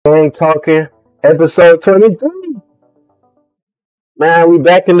gang, Talkin, episode 23. Man, we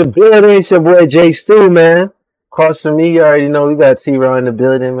back in the building. It's your boy J Stu, man. Across from me, you already know we got T-Raw in the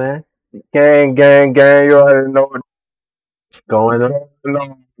building, man. Gang, gang, gang. You already know what's Going on. going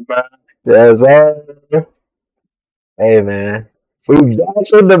on, man. That's all. Hey, man. We back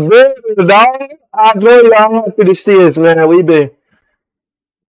in the building, dog. I know y'all happy to see us, man. I've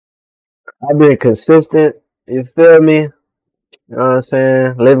been consistent. You feel me? You know what I'm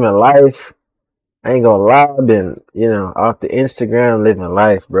saying? Living life. I ain't gonna lie, I've been, off the Instagram living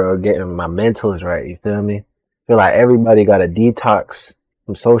life, bro, getting my mentals right, you feel me? Feel like everybody got a detox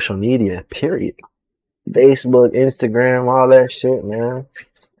from social media, period. Facebook, Instagram, all that shit, man.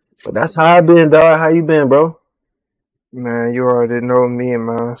 So that's how I been, dog. How you been, bro? Man, you already know me,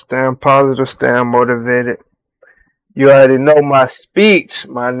 man. Staying positive, staying motivated. You already know my speech,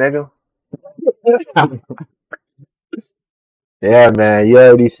 my nigga. Yeah, man. You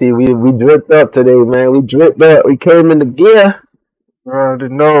already see we dripped up today, man. We dripped up. We came in the gear. You already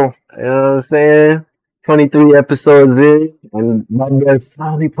know. You know what I'm saying? 23 episodes in, and my boy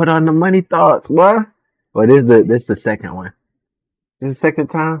finally put on the money thoughts, boy. But this the second one. This the second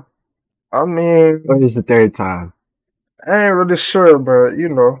time? I mean, Or this the third time? I ain't really sure, but I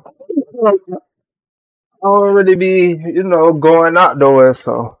don't really be, going out nowhere,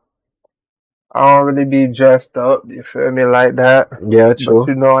 so I don't really be dressed up. You feel me like that? Yeah, true.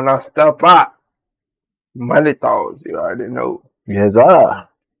 But when I step out, money thoughts. You already know. Yes,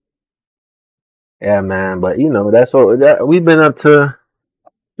 yeah, man. But that's what we've been up to.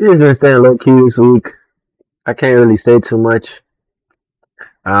 We just been staying low key this week. I can't really say too much.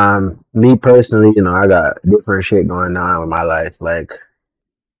 Me personally, I got different shit going on with my life, like,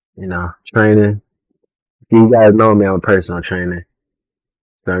 training. You guys know me, I'm a personal trainer.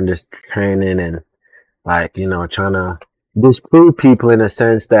 So I'm just training and like, trying to disprove people in a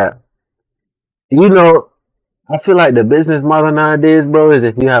sense that, I feel like the business model nowadays, bro, is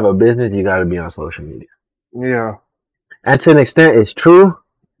if you have a business, you gotta be on social media. Yeah. And to an extent, it's true,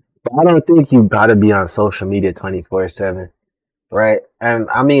 but I don't think you gotta be on social media 24/7, right? And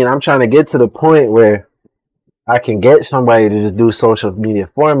I mean, I'm trying to get to the point where I can get somebody to just do social media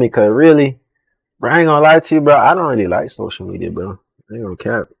for me, because really, bro, I ain't gonna lie to you, bro, I don't really like social media, bro. I ain't gonna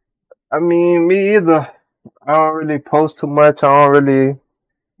cap. I mean, me either. I don't really post too much. I don't really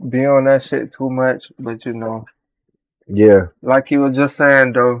be on that shit too much. But Yeah. like you were just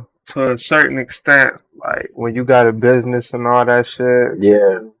saying though, to a certain extent, like when you got a business and all that shit,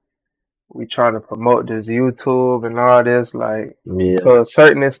 Yeah. we try to promote this YouTube and all this, like Yeah. to a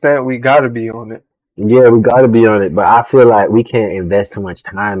certain extent, we gotta be on it. Yeah, we gotta be on it, but I feel like we can't invest too much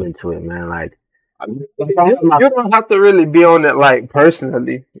time into it, man. Like, You don't have to really be on it like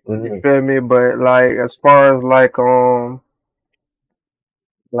personally. Mhm. You feel me? But like as far as like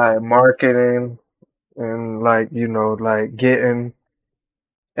marketing and like getting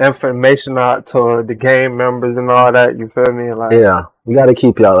information out to the game members and all that, you feel me? Like Yeah, we gotta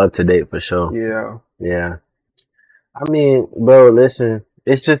keep y'all up to date for sure. yeah. Yeah. I mean, bro, listen,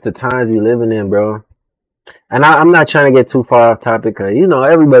 it's just the times we living in, bro. And I'm not trying to get too far off topic, cause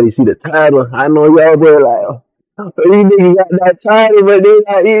everybody see the title. I know y'all were like, oh, these niggas got that title, but they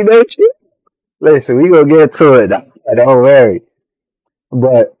not eating no shit. Listen, we gonna get to it. Don't worry.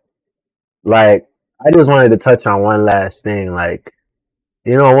 But like, I just wanted to touch on one last thing. Like,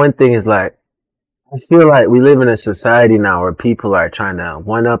 one thing is like, I feel like we live in a society now where people are trying to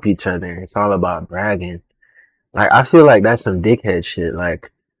one up each other. It's all about bragging. Like, I feel like that's some dickhead shit. Like,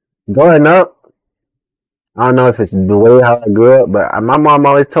 growing up, I don't know if it's the way how I grew up, but my mom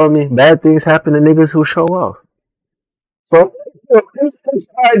always told me bad things happen to niggas who show off. So, that's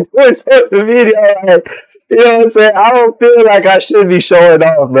how I do social media. Like, you know what I'm saying? I don't feel like I should be showing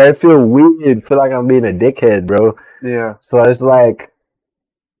off, bro. I feel weird. Feel like I'm being a dickhead, bro. Yeah. So it's like,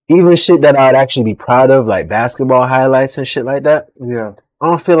 even shit that I'd actually be proud of, like basketball highlights and shit like that, Yeah. I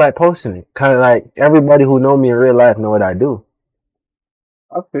don't feel like posting it. Kind of like everybody who know me in real life know what I do.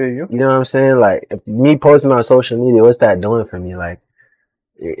 I feel you. You know what I'm saying? Like, if me posting on social media, what's that doing for me? Like,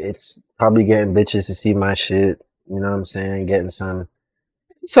 it's probably getting bitches to see my shit. You know what I'm saying? Getting some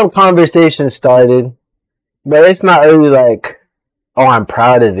conversation started, but it's not really like, oh, I'm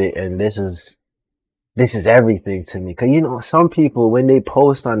proud of it and this is everything to me. Cause some people, when they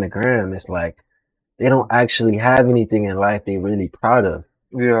post on the gram, it's like they don't actually have anything in life they really proud of.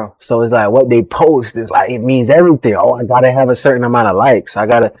 Yeah. So it's like what they post is like, it means everything. Oh, I gotta have a certain amount of likes.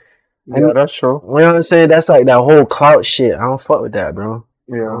 Yeah, that's true. You know what I'm saying? That's like that whole clout shit. I don't fuck with that, bro.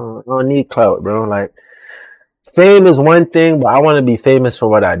 Yeah. I don't need clout, bro. Like, fame is one thing, but I want to be famous for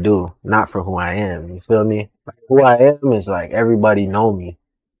what I do, not for who I am. You feel me? Like, who I am is like everybody know me.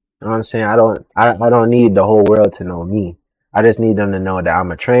 You know what I'm saying? I don't need the whole world to know me. I just need them to know that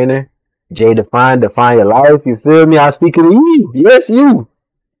I'm a trainer. Jay define your life. You feel me? I'm speaking to you. Yes, you.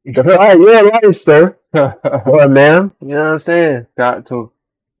 Define your life, sir. Or ma'am. You know what I'm saying? Got to.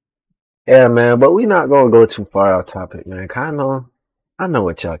 Yeah, man. But we not gonna go too far off topic, man. I know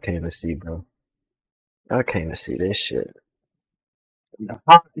what y'all came to see, bro. Y'all came to see this shit.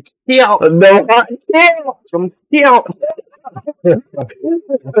 Hot kill. No, Some kill.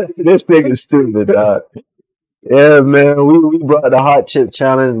 this nigga stupid, dog. Yeah, man, we brought the hot chip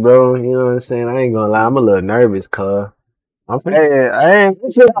challenge, bro. You know what I'm saying? I ain't gonna lie, I'm a little nervous, cuz. I'm finna Hey, I ain't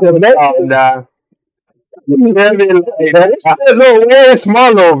the oh, next nah. you feel me? Like, It's a little weird,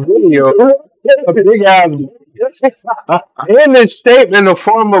 small little video. A big ass in the shape in the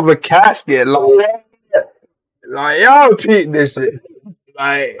form of a casket. Like y'all peep this shit.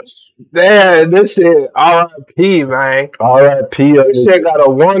 Like, man, this shit R.I.P. man. R.I.P. This shit got a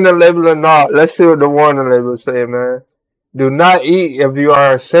warning label or not. Let's see what the warning label say, man. Do not eat if you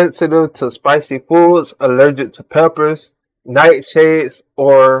are sensitive to spicy foods, allergic to peppers, nightshades,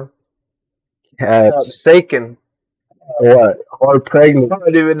 or cats. capsaicin. What? Or pregnant. I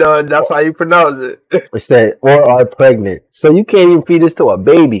don't even know if that's how you pronounce it. It said, or are pregnant. So you can't even feed this to a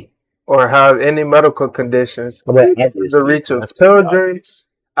baby. Or have any medical conditions. But The reach of children.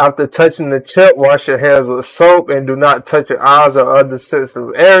 After touching the chip, wash your hands with soap and do not touch your eyes or other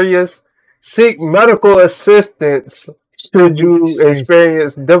sensitive areas. Seek medical assistance should you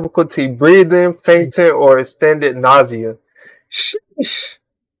experience difficulty breathing, fainting, or extended nausea. Sheesh.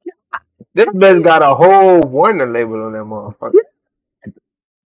 This bitch got a whole warning label on that motherfucker.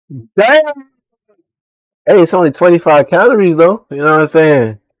 Damn. Hey, it's only 25 calories though. You know what I'm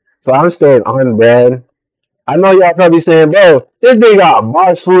saying? So I'm staying on bread. I know y'all probably saying, bro, this nigga got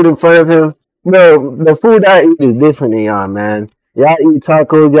box food in front of him. Bro, the food I eat is different than y'all, man. Y'all eat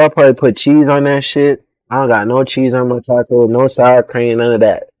tacos, y'all probably put cheese on that shit. I don't got no cheese on my taco, no sour cream, none of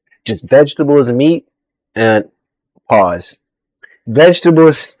that. Just vegetables, meat, and pause.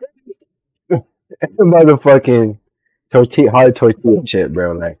 Vegetables, and motherfucking hard tortilla chip,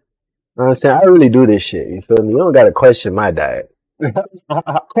 bro. Like, you know what I'm saying? I really do this shit. You feel me? You don't gotta question my diet.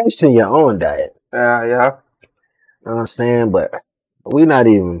 Question your own diet. Yeah. You know what I'm saying? But we not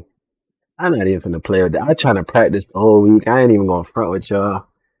even. I'm not even finna play with that. I trying to practice the whole week. I ain't even gonna front with y'all.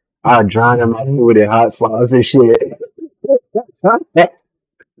 I'll drown in my food in hot sauce and shit. This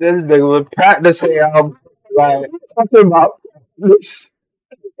nigga was practicing. Like, Talking about this.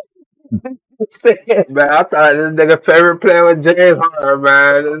 man, I thought this nigga favorite player was James Harden,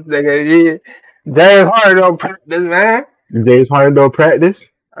 man. This nigga, James Harden don't practice, man. James Harden don't practice.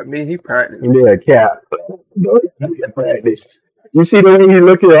 I mean, he practiced. Yeah, cap. Don't practice. You see the way he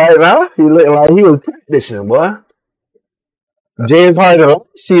looking right now? He look like he was practicing, boy. James Harden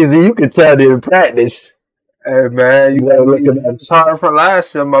season, you could tell didn't practice. Hey, man, you gotta gotta look look at that. sorry for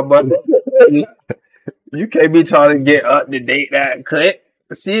last year, my buddy. You can't be trying to get up to date that quick.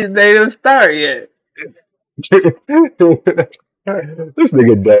 The season they didn't start yet. This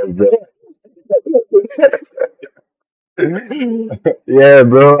nigga dead, bro. Yeah,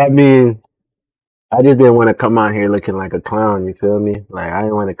 bro. I mean, I just didn't want to come out here looking like a clown. You feel me? Like I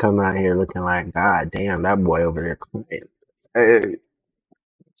didn't want to come out here looking like, God damn, that boy over there crying. Hey,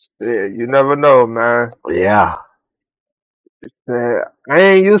 shit, you never know, man. Yeah, Yeah, I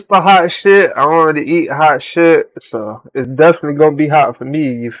ain't used to hot shit. I don't really eat hot shit, so it's definitely gonna be hot for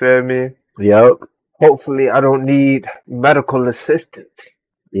me. You feel me? yep, Hopefully, I don't need medical assistance.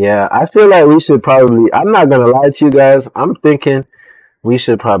 yeah. I feel like we should probably. I'm not gonna lie to you guys. I'm thinking we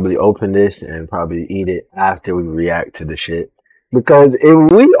should probably open this and probably eat it after we react to the shit. Because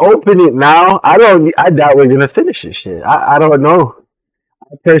if we open it now, I doubt we're gonna finish this shit. I don't know.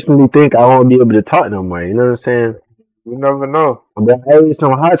 I personally think I won't be able to talk no more. You know what I'm saying? You never know. But I ate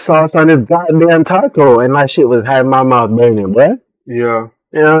some hot sauce on this goddamn taco, and that shit was having my mouth burning, bruh. Yeah.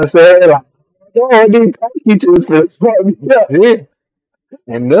 You know what I'm saying? Like, oh, these Paqui chips finna fuck me up. Yeah.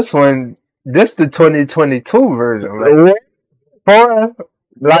 And this the 2022 version.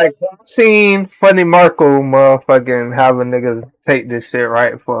 Like I seen Funny Marco motherfucking having niggas take this shit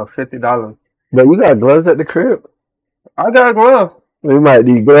right for $50. But you got gloves at the crib? I got gloves. We might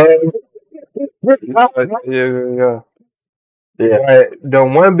need gloves. Yeah. Yeah. But the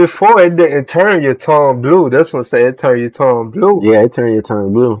one before it didn't turn your tongue blue. This one said it turned your tongue blue. Yeah, it turned your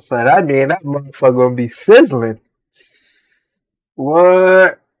tongue blue. So that mean that motherfucker gonna be sizzling.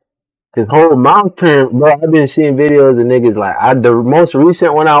 What? His whole mouth turned, bro. I've been seeing videos of niggas like the most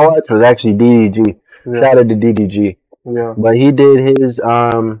recent one I watched was actually DDG. Yeah. Shout out to DDG. Yeah. But he did his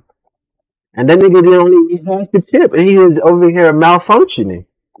and that nigga didn't only eat half the tip, and he was over here malfunctioning.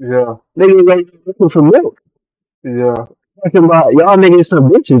 Yeah, Niggas ain't looking for milk. yeah. Talking about y'all niggas some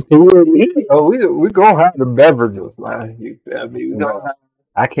bitches. Can you really eat it? Oh, we gonna have the beverages, man. You feel me? We gonna Bro, have.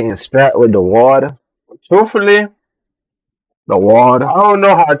 I can't strap with the water. Truthfully, The water. I don't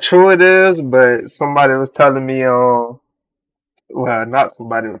know how true it is, but somebody was telling me, well, not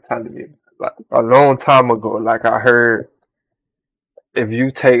somebody was telling me, like a long time ago. Like I heard, if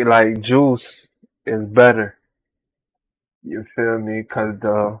you take like juice, it's better. You feel me? Cause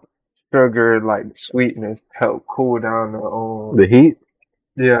the sugar, like sweetness, help cool down the The heat.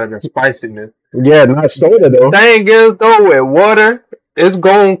 yeah, the spiciness. Yeah, not soda though. Thing is though, with water, it's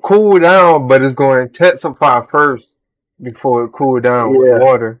gonna cool down, but it's gonna intensify first before it cool down with Yeah.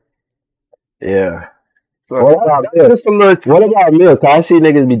 water. Yeah. So What about that's milk? just a little. What about milk? I see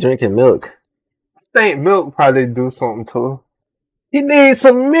niggas be drinking milk. I think milk probably do something too. He needs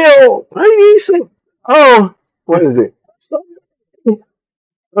some milk. I need some. Oh, what is it?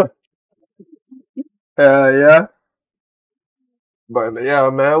 Yeah. But yeah,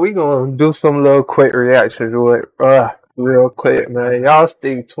 man, we gonna do some little quick reaction to it, real quick, man. Y'all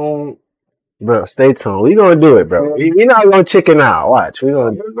stay tuned. Bro, stay tuned. We gonna do it, bro. We not gonna chicken out. Watch. We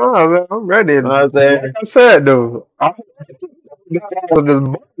gonna. No, man, I'm ready. You know what I'm saying? Like I said, though, I'm this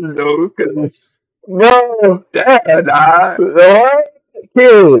button, though, cause Bro, damn, what?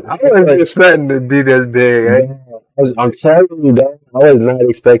 Dude, I wasn't expecting to be this big. Eh? I'm telling you, dog. I was not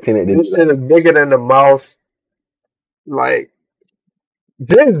expecting it to This be shit is bigger than the mouse. Like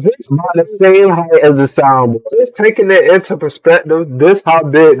just about the same height as the soundboard. just taking it into perspective. This how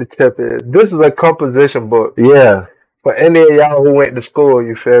big the chip is. This is a composition book Yeah. for any of y'all who went to school.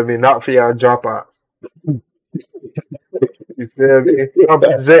 You feel me? Not for y'all dropouts. You feel me?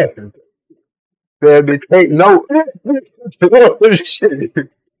 Composition. Feel me? Take note. Oh, shit.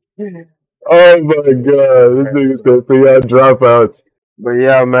 Oh my god, this nigga said for y'all dropouts. But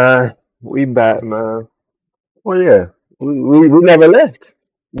yeah, man, we back, man. Well, yeah, we never left.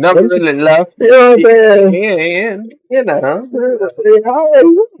 Never really left. You know what I'm saying? You know.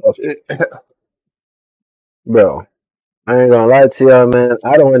 Bro, I ain't gonna lie to y'all, man.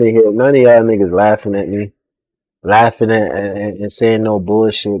 I don't want to hear none of y'all niggas laughing at me, laughing at and saying no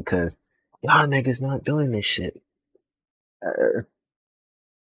bullshit, cause y'all niggas not doing this shit.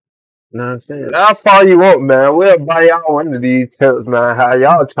 Know what I'm saying? How far you want, man? We'll buy y'all one of these tips, man. How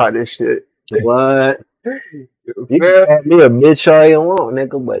y'all try this shit. What? You can Man, call me a bitch all you want,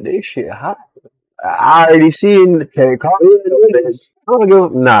 nigga, but this shit hot. I already seen. can't call me a bitch. I don't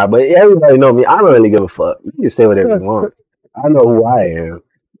give. Nah, but everybody know me. I don't really give a fuck. You can say whatever you want. I know who I am.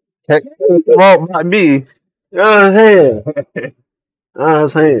 Can't well, not me. You know what I'm saying? You know what I'm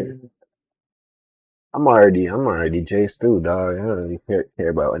saying? I'm already Jay Stu, dog. I don't really care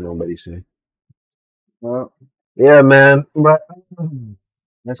about what nobody say. Well, Yeah, man. But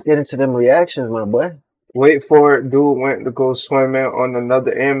let's get into them reactions, my boy. wait for it. Dude went to go swimming on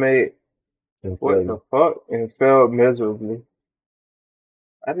another inmate. What the fuck? And fell miserably.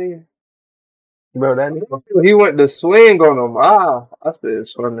 I didn't. Bro, that He went to swing on him. Ah, I said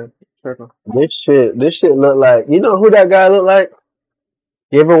swimming. Tripping. this shit look like, you know who that guy look like?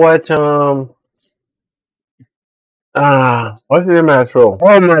 You ever watch what's his name that show?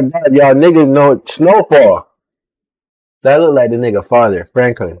 Oh my god, y'all niggas know Snowfall. That look like the nigga father,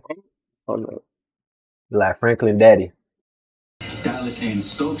 Franklin. Oh no. Like Franklin daddy. Dallas and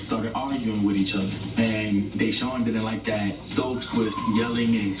Stokes started arguing with each other, and Deshaun didn't like that. Stokes was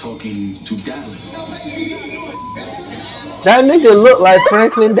yelling and talking to Dallas. That nigga look like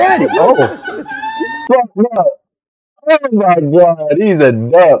Franklin daddy. Oh. Fuck up. Oh my god, he's a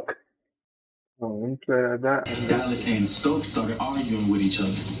duck. Oh, let me try that. Dallas and Stokes started arguing with each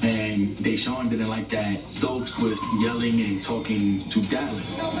other, and Deshaun didn't like that. Stokes was yelling and talking to Dallas.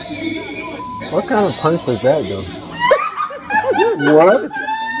 What kind of punch was that, though? What?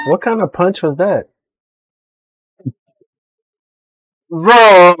 What kind of punch was that?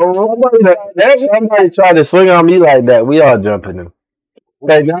 Bro, Somebody tried to swing on me like that. We all jumping him.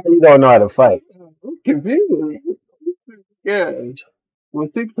 Like now you don't know how to fight. I'm confused. Yeah. Was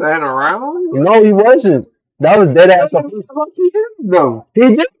he playing around? No, he wasn't. That was dead ass. No. He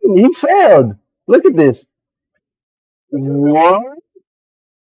didn't. He failed. Look at this. What?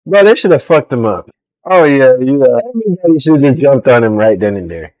 Bro, they should have fucked him up. Oh yeah, Everybody should have just jumped on him right then and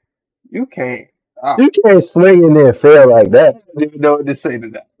there. you can't. You can't swing in there and fail like that. I don't even know what to say to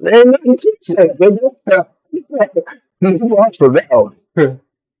that. There ain't nothing to say, nigga. Move on from that one.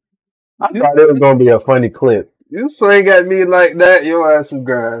 I thought it was gonna be a funny clip. You swing at me like that, your ass is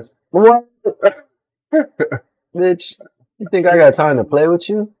grass. What? Bitch, you think I got time to play with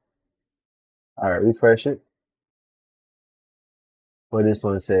you? All right, refresh it. What this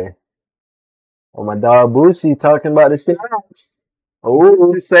one say? Oh, my dog Boosie talking about the stats.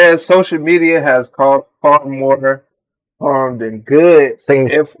 Oh, He said social media has caused far more harm than good. saying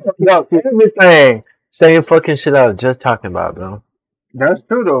If fucked up everything. Same fucking shit I was just talking about, bro. that's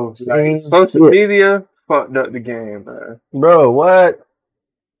true though, Same like social shit. media fucked up the game, man. Bro, what?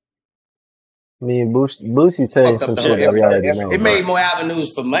 I mean, Boosie saying Fucked up some the whole shit that we already everything. know, It but made more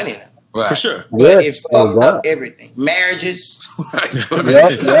avenues for money now. Right. For sure. But yeah, it oh fucked up God. everything. Marriages, Yep.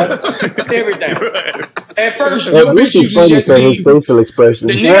 everything. At first, And your bitch Boosie's used to funny just for his see facial the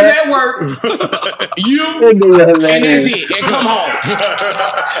expressions. niggas at work, you, That nigga and that's hilarious. it, and come home.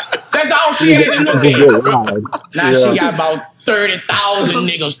 That's all she had to Nigga look just get at. wild. Now she got about 30,000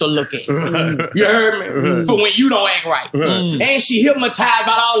 niggas to look at. You heard me? For when you don't act right. And she hypnotized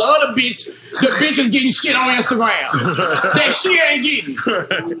by all the other the bitches getting shit on Instagram that she ain't getting.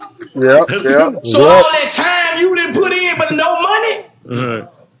 Yep. So all that time you didn't put in but no money,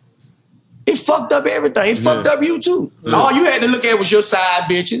 it fucked up everything. It fucked up you too. All you had to look at was your side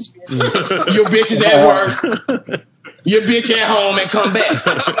bitches, your bitches at work, your bitch at home, and come back.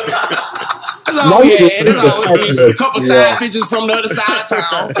 That's all Now we you had. just That's all. A couple Yeah. side bitches from the other side of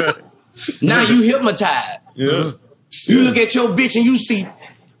town. Now you hypnotized. Yeah. You look at your bitch and you see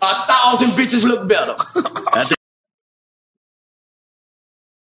 1,000 bitches look better.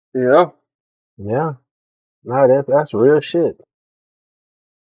 Yeah. Yeah. No, that's real shit.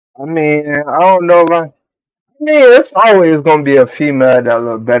 I mean, I don't know, like, I mean, it's always gonna be a female that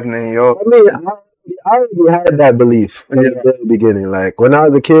look better than yours. I mean, I already had that belief from the very beginning. Like when I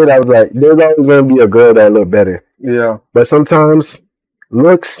was a kid, I was like, there's always gonna be a girl that look better. Yeah. But sometimes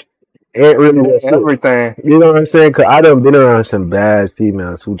looks ain't really what's it. Everything. You know what I'm saying? Cause I done been around some bad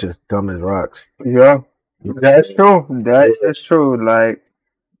females who just dumb as rocks. Yeah. That's true. That is true. Like,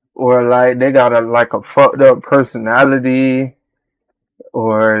 or like they got a fucked up personality,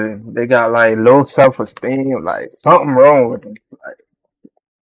 or they got like low self esteem. Like something wrong with them. Like,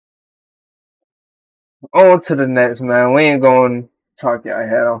 on to the next, man. We ain't gonna talk your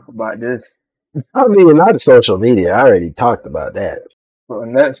head off about this. I mean, not social media. I already talked about that. So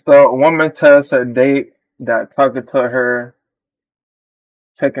next up, woman tells her date that talking to her,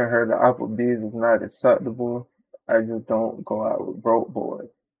 taking her to Applebee's is not acceptable. I just don't go out with broke boys.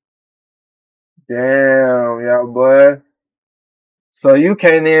 Damn, yeah, boy. So you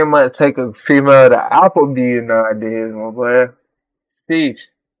can't even much take a female to Applebee's nowadays, my boy. Sheesh.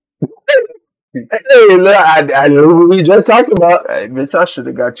 Hey, look, I knew what we just talked about. Hey, bitch, I should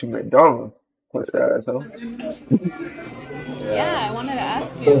have got you McDonald's. What's that, asshole? Yeah, I wanted to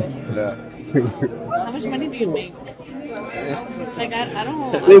ask you, how much money do you make? Like, I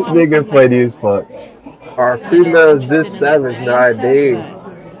don't This want to nigga sound funny as fuck. Are like, females interested this in savage any money and stuff, nowadays?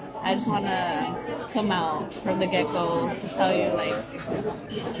 but I just want to come out from the get-go to tell you, like, I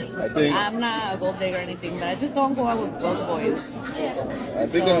think I'm not a gold digger or anything, but I just don't go out with broke boys. I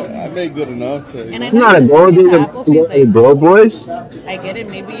made good enough to. And I I'm know not a you gold just digger. to Applebee's, like, Bro, boys. I get it.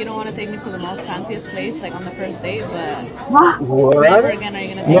 Maybe you don't want to take me to the most fanciest place, like on the first date, but What? never again are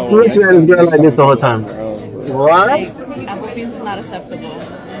you gonna take No, me we're there. looking at this girl like this the whole time. What? Like, Applebee's is not acceptable.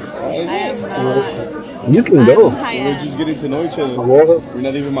 I am not. You can I'm go. high We're just end. getting to know each other. Well, You're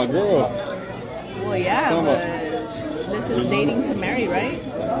not even my girl. Well, yeah, Come but on. this is dating to marry, right?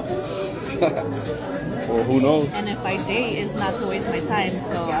 Or who knows? And if I date, it's not to waste my time,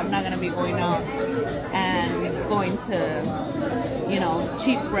 so I'm not gonna be going out and going to,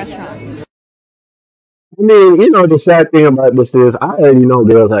 cheap restaurants. I mean, the sad thing about this is I already know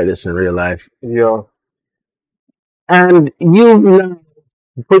girls like this in real life. Yeah. And you've now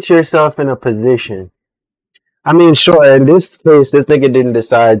put yourself in a position. I mean, sure, in this case, this nigga didn't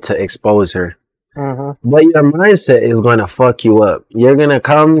decide to expose her. But your mindset is going to fuck you up. You're going to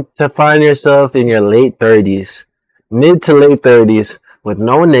come to find yourself in your late 30s, mid to late 30s, with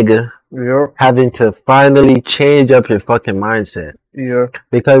no nigga, Yeah. having to finally change up your fucking mindset. Yeah.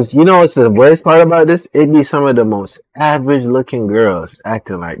 Because you know what's the worst part about this? It be some of the most average looking girls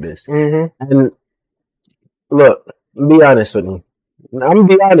acting like this. And look, be honest with me. I'm gonna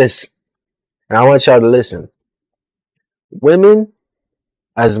be honest, and I want y'all to listen. Women,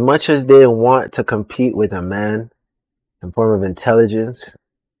 as much as they want to compete with a man in form of intelligence,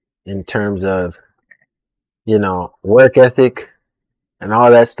 in terms of, work ethic and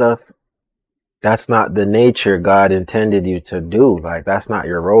all that stuff, that's not the nature God intended you to do. Like, that's not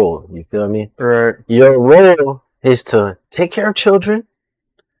your role. You feel me? Right. Your role is to take care of children,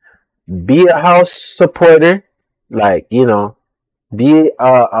 be a house supporter, like, be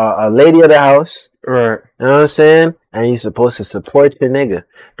a lady of the house. Right. You know what I'm saying? And you're supposed to support your nigga.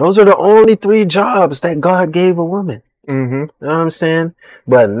 Those are the only 3 jobs that God gave a woman. Mm-hmm. You know what I'm saying?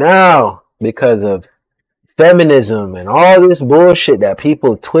 But now, because of feminism and all this bullshit that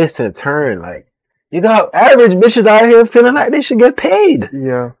people twist and turn, like you got average bitches out here feeling like they should get paid.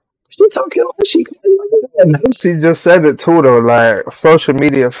 Yeah. She talking all she She just said it too though. Like social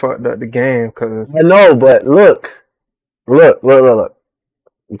media fucked up the game because I know, but look.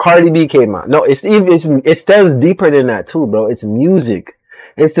 Cardi B came out. No, it stems deeper than that too, bro. It's music.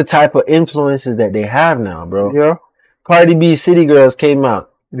 It's the type of influences that they have now, bro. yeah, Cardi B City Girls came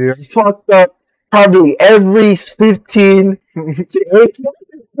out. yeah. Fucked up probably every 15 to 18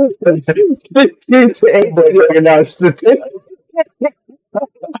 15 to 18 Breaking down statistics.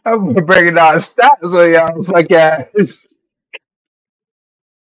 I'm breaking down stats on y'all fuck ass.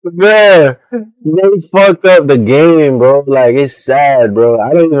 man. They fucked up the game, bro. Like it's sad, bro.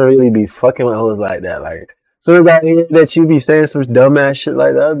 I don't even really be fucking with hoes like that. Like as soon as I hear that you be saying some dumbass shit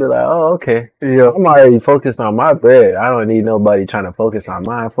like that, I'll be like, oh, okay. Yeah. I'm already focused on my bread. I don't need nobody trying to focus on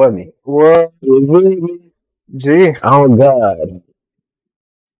mine for me. Well, You feel me? gee, Oh God.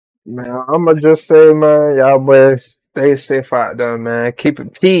 man, I'ma just say, man, y'all boys stay safe out there, man. Keep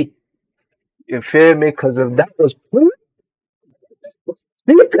it P. You feel me? Cause if that was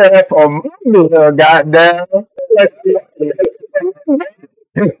prepare for money, goddamn.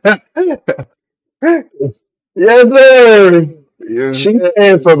 Yes, sir. You She feel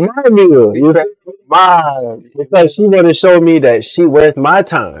paying for my meal. me? You feel me? Mine. Because she want to show me that she worth my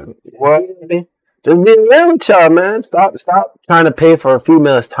time. What? Just be real with y'all, man. Stop trying to pay for a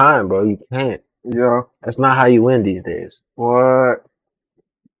female's time, bro. You can't. Yeah. That's not how you win these days. What?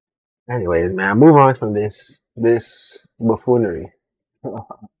 Anyways, man, move on from this buffoonery.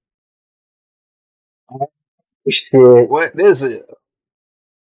 Shit. What is it?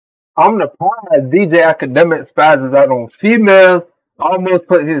 I'm the prize. DJ Academic spazzes out on females. Almost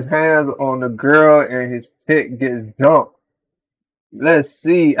put his hands on the girl and his chick gets jumped. Let's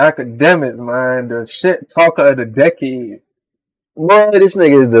see. Academics, man. The shit talker of the decade. Boy, this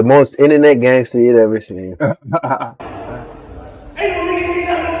nigga is the most internet gangster you'd ever seen.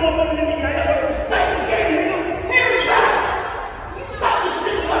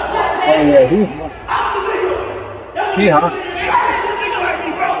 Oh yeah, He hot.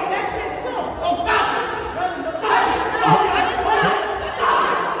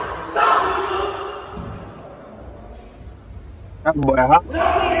 That boy hot.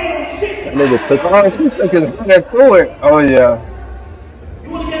 that nigga took Oh, he took his hand through it. Oh yeah.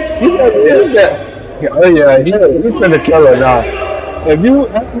 Oh yeah. He finna kill her now. If you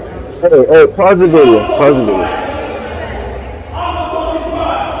Hey, pause the video. Pause the video.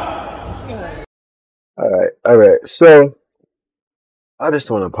 All right. So I just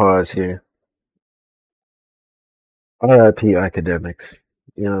want to pause here. RIP academics.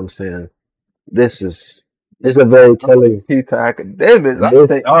 You know what I'm saying? This is a very telling. RP to academics. I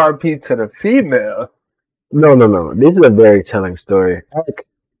say RP to the female. No. This is a very telling story. Like,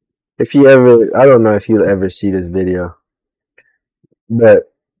 if you ever, I don't know if you'll ever see this video,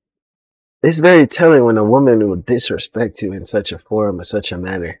 but it's very telling when a woman will disrespect you in such a form or such a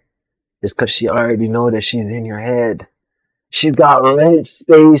manner. It's because she already know that she's in your head. She's got rent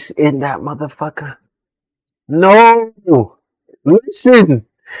space in that motherfucker. No, listen.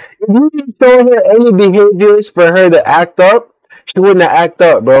 If you didn't show her any behaviors for her to act up, she wouldn't have act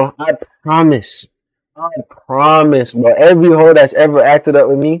up, bro. I promise, bro. Every hoe that's ever acted up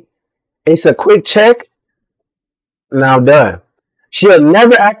with me, it's a quick check. Now done. She'll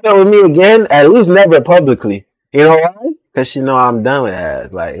never act up with me again. At least never publicly. You know why? Because she know I'm done with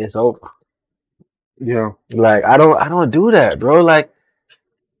that. Like it's over. Yeah. Like I don't do that, bro. Like,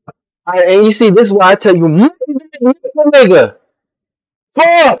 and you see, this is why I tell you, nigga,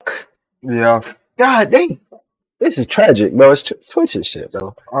 fuck. Yeah. God dang. This is tragic, bro. It's switching shit,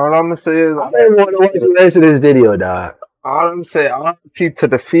 bro. All I'm gonna say is I don't want to watch the rest of this video, dog. all I'm saying RP to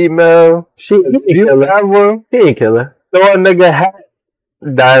the female. He ain't kill her. Ever He ain't kill her. throw a nigga hat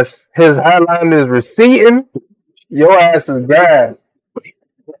that's his hairline is receding, your ass is bad.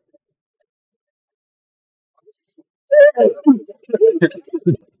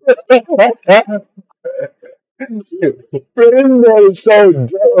 Bro, this man is so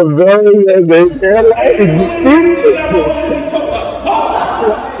dumb, bro. The hairline is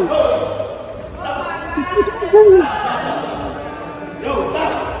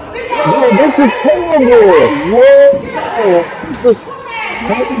Bro, this is terrible. Whoa.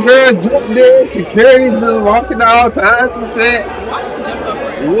 Girl jumped there, security just walking all kinds of shit.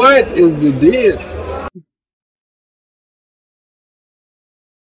 What is the deal?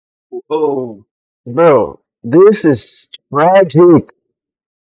 Oh, Bro, this is tragic.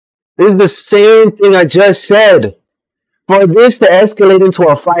 This is the same thing I just said. For this to escalate into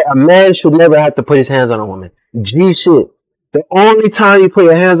a fight, a man should never have to put his hands on a woman. G shit. The only time you put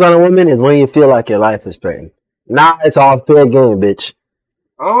your hands on a woman is when you feel like your life is threatened. Nah, it's all fair game, bitch.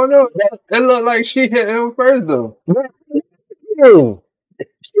 I don't know. It looked like she hit him first though. Hold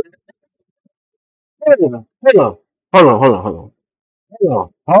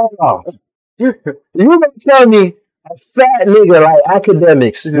on. You gonna tell me a fat nigga like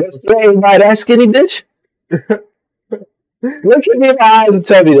academics was threatened by that skinny bitch? Look at me in my eyes and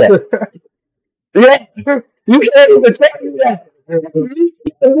tell me that. Yeah, you can't even tell me that.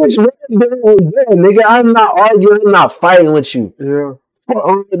 Bitch, nigga, I'm not arguing, I'm not fighting with you. Yeah. Fuck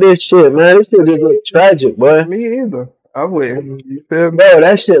all of this shit, man. This shit just look tragic, boy. Me either. I wouldn't. You feel me? Bro,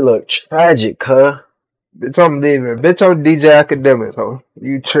 that shit look tragic, cuh. Bitch, I'm leaving. Bitch, I'm DJ Academics, ho.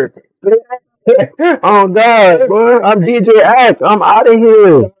 You tripping. Oh God, boy. I'm DJ Act. I'm out of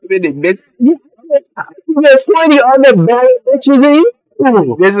here. Bitch, There's 20 other bad bitches in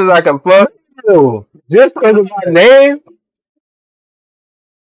you. this is like a fuck. Just because of my name?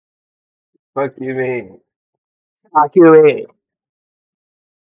 Fuck you, man. Fuck you, man.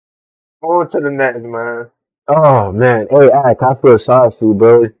 On to the next, man. Oh, man. Hey, Ack, I feel sorry for you,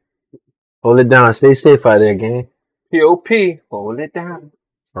 bro. Hold it down. Stay safe out there, gang. POP, hold it down.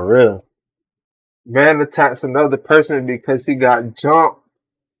 For real. Man attacks another person because he got jumped.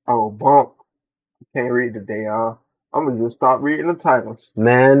 Oh, bump. Can't read today, y'all. I'm gonna just stop reading the titles.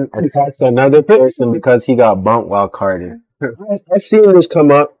 Man attacks another person because he got bumped while carding. I seen this come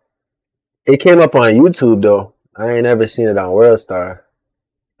up. It came up on YouTube, though. I ain't never seen it on WorldStar.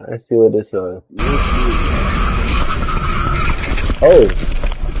 Let's see what this is.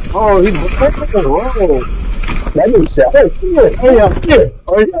 Oh, he whoa. That nigga said,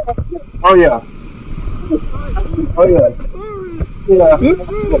 oh yeah. Oh, yeah.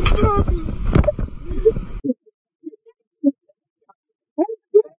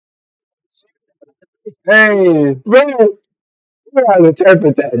 Hey, bro, you have a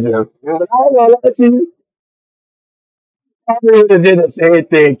temper tantrum. I don't know what to you. I would have did the same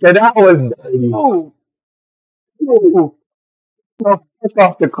thing, cause that was dirty. Oh, fuck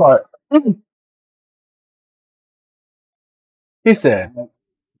off the cart. He said,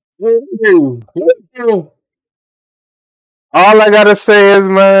 All I gotta say is,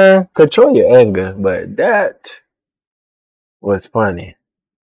 man, control your anger, but that was funny.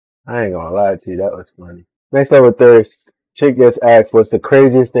 I ain't gonna lie to you, that was funny. Next up with thirst, chick gets asked, what's the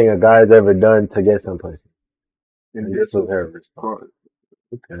craziest thing a guy's ever done to get some pussy? And this was her response.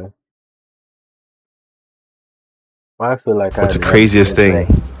 Okay. Well, I feel like What's the craziest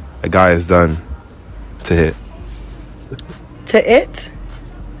thing a guy has done to hit? To it?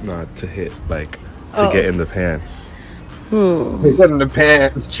 Not to hit, like to get in the pants. get in the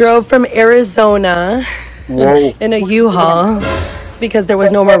pants. Drove from Arizona in a U-Haul because there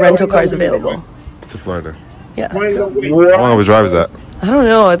was no more rental cars available. To Florida. Yeah. How long of a drive is that? I don't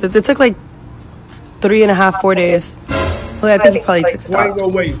know. It took like 3.5, 4 days. Well, I think it probably took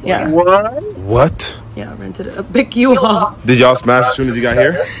stops. Yeah. What? Yeah, rented a big U-Haul. Did y'all smash as soon as you got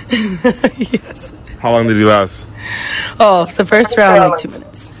here? Yes. How long did you last? Oh, the first round, like 2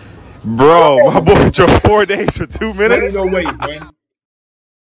 minutes. Bro, my boy drove 4 days for 2 minutes? Ain't no way, boy.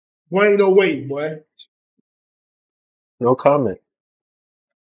 Boy, ain't no way, boy. No comment.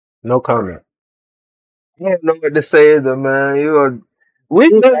 No comment. I don't know what to say either, man. We've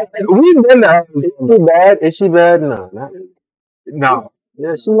been there. Is she bad? Is she bad? No, not No.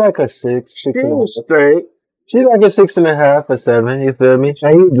 yeah, she like a 6. She was straight. She like a 6.5 or 7. You feel me?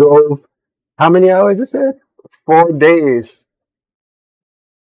 And he drove how many hours? It said 4 days.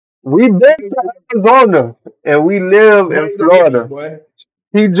 We been to Arizona and we live in Florida. Boy.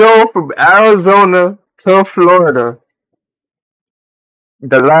 He drove from Arizona to Florida.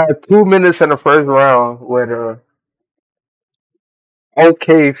 The last 2 minutes in the first round with a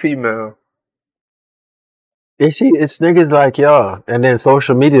okay female. it's niggas like y'all, and then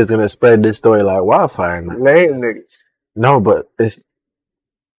social media is gonna spread this story like wildfire. Man. Lame niggas. No, but it's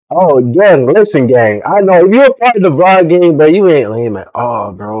gang. Listen, gang. I know if you're a part of the vlog game, but you ain't lame at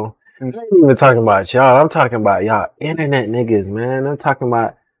all, bro. I ain't even talking about y'all. I'm talking about y'all internet niggas, man. I'm talking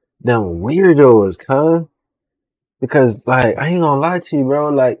about them weirdos, cuz. Because, like, I ain't gonna lie to you, bro.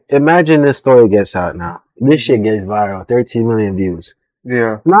 Like, imagine this story gets out now. This shit gets viral, 13 million views.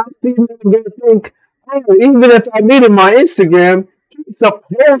 Yeah. Not people gonna think, oh, even if I meet him on Instagram, he's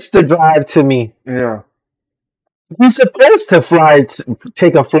supposed to drive to me. Yeah. He's supposed to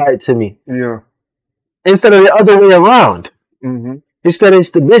take a flight to me. Yeah. Instead of the other way around. Mm-hmm. Instead,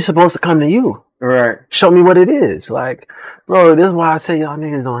 it's the bitch supposed to come to you. Right. Show me what it is. Like, bro, this is why I say y'all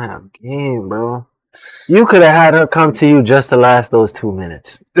niggas don't have game, bro. You could have had her come to you just to last those 2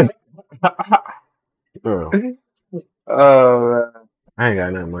 minutes. Bro, Oh, I ain't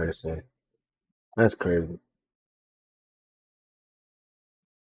got nothing more to say. That's crazy.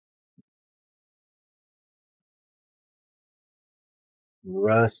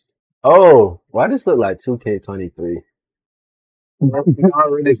 Rust. Oh, why does this look like 2K23? man.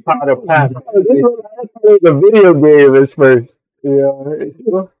 Already caught a pass. The video game is first.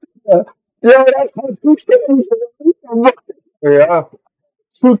 Yeah. Yeah, that's how 2K. Yeah.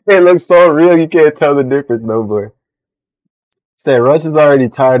 2K looks so real, you can't tell the difference no more. Say Russ is already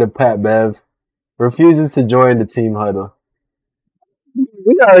tired of Pat Bev, refuses to join the team huddle.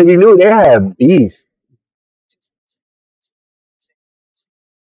 We already knew they had beef.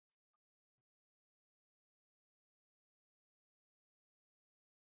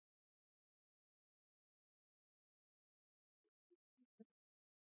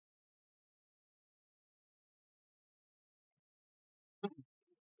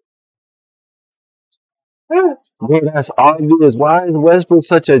 Bro, that's obvious. Why is Westbrook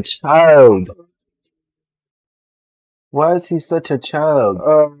such a child? Why is he such a child?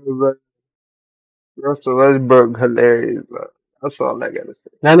 But Russell Westbrook hilarious. Bro. That's all I gotta say.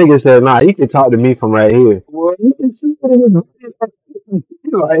 That nigga said, nah, you can talk to me from right here. What? You can see it in his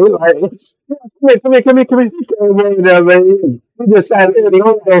he like, come here. He came over there, man. He just sat there the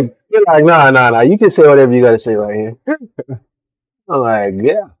whole day. You're like, nah. You can say whatever you gotta say right here. I'm like,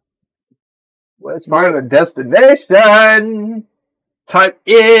 yeah. Let's find a destination type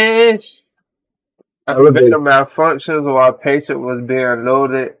ish. Elevator malfunctions while patient was being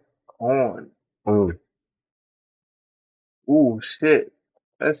loaded on. Ooh, shit.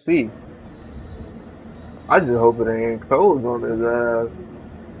 Let's see. I just hope it ain't closed on his ass.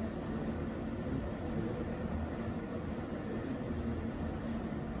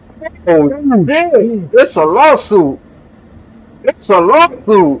 Oh, damn. It's a lawsuit. It's a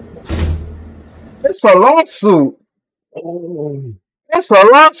lawsuit. It's a lawsuit. It's a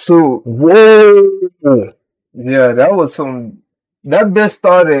lawsuit. Whoa. Yeah, that was some. That bitch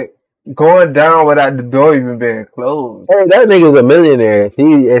started going down without the door even being closed. Hey, that nigga's a millionaire.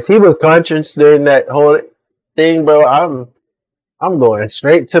 If he was conscious during that whole thing, bro, I'm going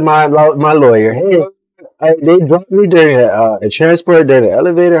straight to my lawyer. Hey, they dropped me during a transport during the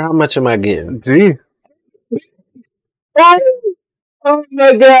elevator. How much am I getting? Gee. Oh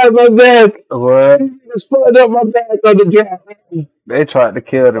my god, my back! What? Just fucked up my back on the drive. They tried to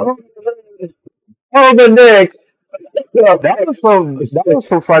kill them. Oh, the neck. That was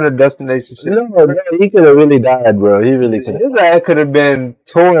some Final Destination shit. No, he could have really died, bro. He really could. His ass could have been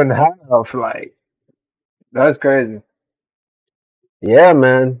torn in half. Like, that's crazy. Yeah,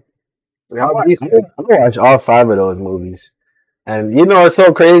 man. I watched all 5 of those movies, and you know what's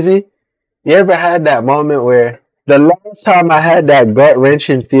so crazy? You ever had that moment where the last time I had that gut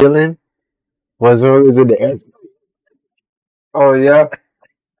wrenching feeling was when it was in the air? Oh yeah.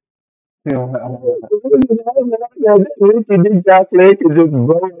 Did that play could just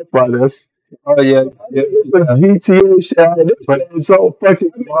blow up on us. Oh yeah. GTA shit. This man is so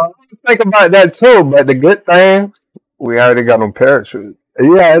fucking. Think about that too, but the good thing, We already got on parachute.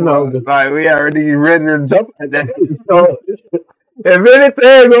 yeah, I know. Like we already ready to jump at that. So, if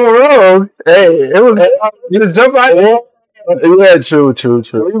anything go wrong, hey, it was Just jump out there. yeah, true.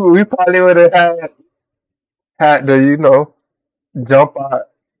 We probably would have had to, jump out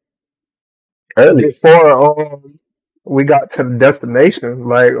Early. before we got to the destination,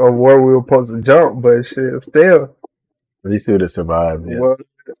 like of where we were supposed to jump, but shit still. At least we would have survived. Yeah.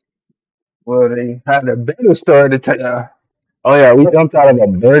 Well, they had a better story to tell. Oh yeah, we jumped out of a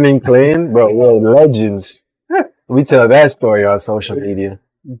burning plane, bro. We're legends. We tell that story on social media,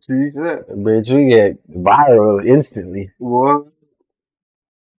 Jesus. bitch. We get viral instantly. What?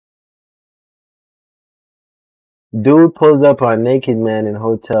 Dude pulls up on naked man in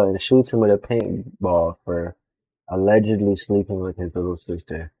hotel and shoots him with a paintball for allegedly sleeping with his little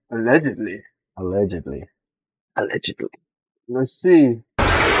sister. Allegedly. Allegedly. Let's see.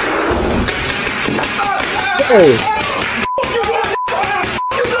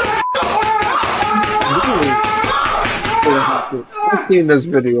 I've seen this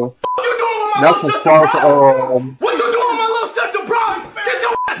video. That's a false.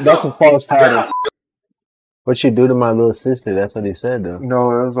 That's a false title. What she do to my little sister? That's what he said though. No,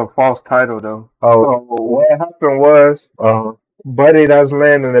 it was a false title though. Oh, What happened was, Buddy that's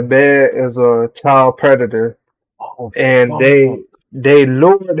laying in the bed is a child predator, and they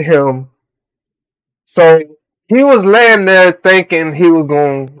lured him. So he was laying there thinking he was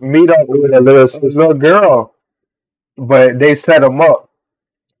gonna meet up with a little girl, but they set him up.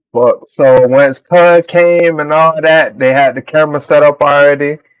 But so once Cuz came and all that, they had the camera set up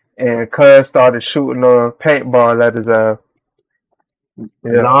already, and Cuz started shooting a paintball at his ass.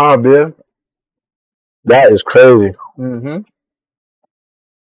 Yeah. Nah, bitch. That is crazy. Mm-hmm.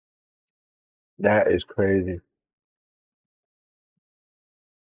 That is crazy.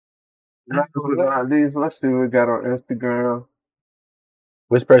 Last but not least, let's see what we got on Instagram.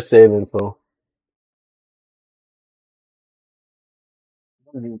 Whisper save info.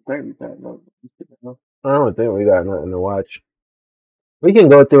 I don't even think we got no Instagram. I don't think we got nothing to watch. We can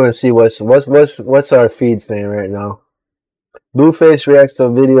go through and see what's our feed saying right now. Blueface reacts to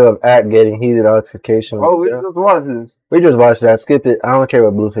a video of Act getting heated altercation. Oh, we just watched this. We just watched that. Skip it. I don't care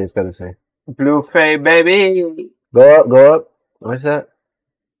what Blueface got to say. Blueface, baby. Go up, go up. What's that?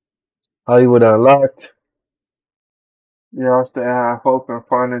 Hollywood Unlocked. Y'all still have hope and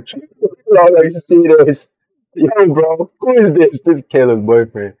fun and truth. Let me see this. Yo, bro, who is this? This is Caleb's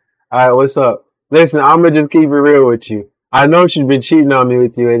boyfriend. All right, what's up? Listen, I'm gonna just keep it real with you. I know she's been cheating on me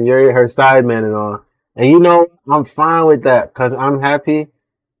with you, and you're her side man and all. And you know, I'm fine with that because I'm happy.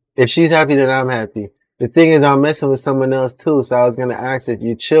 If she's happy, then I'm happy. The thing is, I'm messing with someone else too, so I was gonna ask if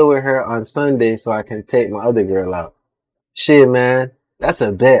you chill with her on Sunday so I can take my other girl out. Shit, man, that's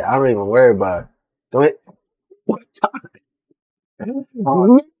a bet. I don't even worry about it. Don't it? What time?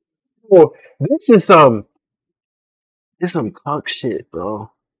 Oh, this is some cuck shit, bro.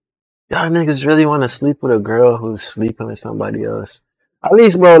 Y'all niggas really want to sleep with a girl who's sleeping with somebody else. At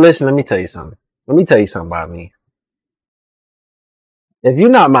least, bro, listen, let me tell you something. Let me tell you something about me. If you're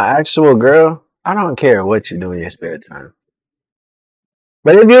not my actual girl, I don't care what you do in your spare time.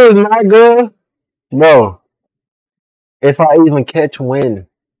 But if you was my girl, bro, if I even catch wind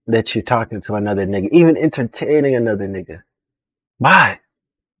that you're talking to another nigga, even entertaining another nigga, bye.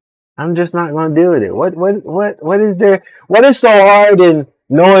 I'm just not gonna deal with it. What is there? What is so hard in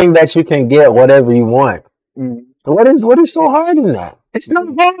knowing that you can get whatever you want? Mm. What is so hard in that? It's not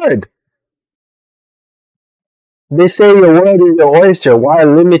hard. They say your world is your oyster. Why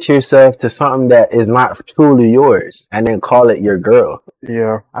limit yourself to something that is not truly yours and then call it your girl?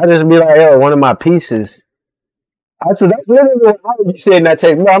 Yeah. I just be like, yo, one of my pieces. That's literally what I would be saying that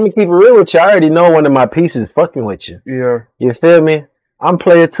take. No, I'm gonna keep it real with you. I already know one of my pieces fucking with you. Yeah. You feel me? I'm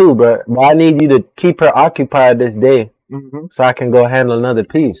player too, but I need you to keep her occupied this day so I can go handle another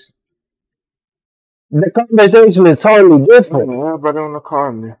piece. The conversation is totally different. Everybody on the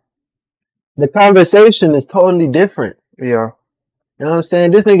car, man. The conversation is totally different. Yeah. You know what I'm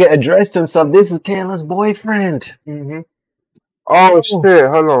saying? This nigga addressed himself. This is Kayla's boyfriend. Mm-hmm. Oh, shit.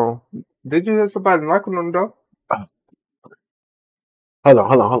 Hold on. Did you hear somebody knocking on the door? Hold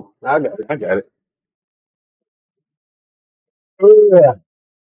on. I got it. Yeah.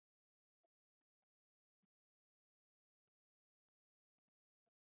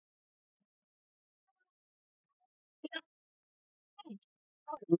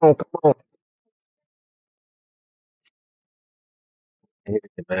 Come on. Hey,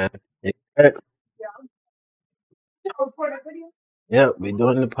 man. Yeah. Yep, we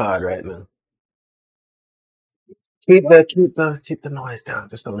doing the pod right now. Keep the noise down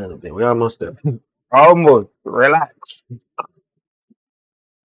just a little bit. We almost there. Almost. Relax.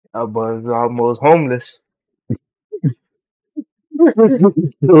 That boy's almost homeless.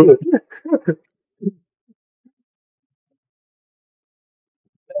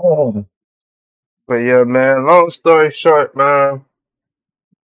 Oh. But yeah, man, long story short, man,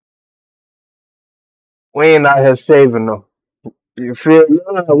 we ain't out here saving them. You feel me?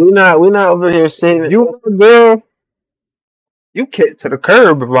 No, we not over here saving. You a girl, you kicked to the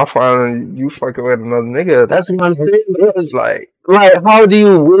curb if I find you fucking with another nigga. That's what I'm saying. It's like how do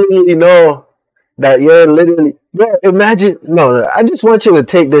you willingly know that you're literally? Bro, imagine. No, I just want you to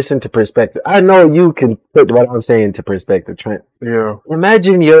take this into perspective. I know you can put what I'm saying into perspective, Trent. Yeah.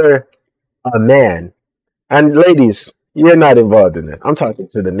 Imagine you're a man, and ladies, you're not involved in this. I'm talking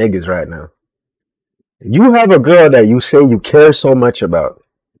to the niggas right now. You have a girl that you say you care so much about.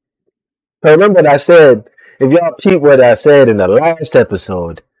 So remember what I said. If y'all peep what I said in the last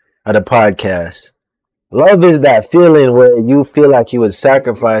episode of the podcast, love is that feeling where you feel like you would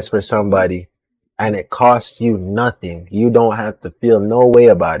sacrifice for somebody and it costs you nothing. You don't have to feel no way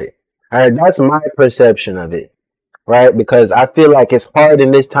about it. All right, that's my perception of it, right? Because I feel like it's hard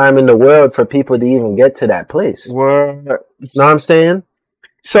in this time in the world for people to even get to that place. What? You know what I'm saying?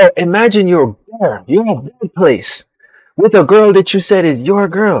 So imagine you're there, you're in a bad place with a girl that you said is your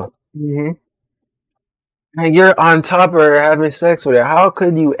girl. Mm-hmm. And you're on top of her having sex with her. How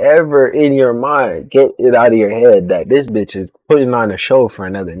could you ever in your mind get it out of your head that this bitch is putting on a show for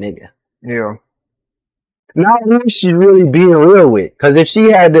another nigga? Yeah. Now who is she really being real with? Because if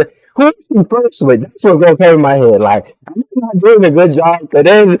she had to, who is she first with? That's what's gonna come in my head. Like, I'm not doing a good job. But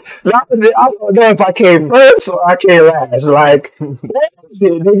then I don't know if I came first or I came last. Like, that's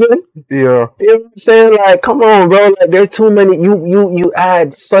it, nigga. Yeah. You know what I'm saying? Like, come on, bro. Like, there's too many. You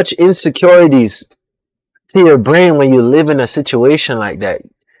add such insecurities to your brain when you live in a situation like that.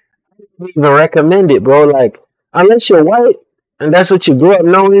 I don't even recommend it, bro. Like, unless you're white and that's what you grew up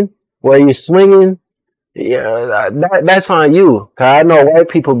knowing, where you're swinging. Yeah, that's on you. Cause I know white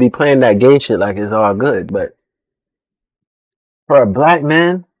people be playing that gay shit like it's all good, but for a black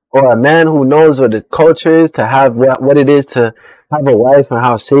man or a man who knows what the culture is to have what it is to have a wife and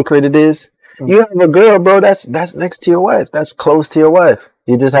how sacred it is, you have a girl, bro. That's next to your wife. That's close to your wife.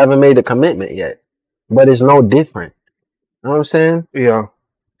 You just haven't made a commitment yet, but it's no different. You know what I'm saying? Yeah.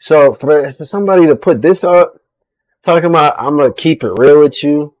 So for somebody to put this up, talking about I'm gonna keep it real with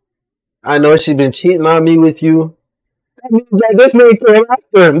you. I know she's been cheating on me with you. That means that this nigga came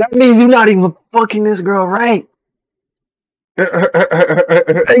after him. That means you're not even fucking this girl right. And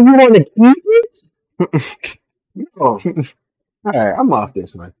you want to keep it? No. All right, I'm off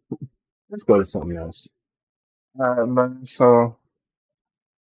this, man. Let's go to something else. All right, man. So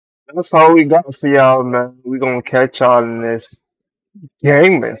that's all we got for y'all, man. We gonna catch y'all in this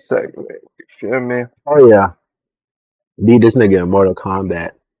gaming segment. You feel me? Oh yeah, need this nigga in Mortal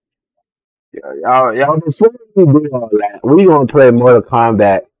Kombat. Y'all Before we do all that, we gonna play Mortal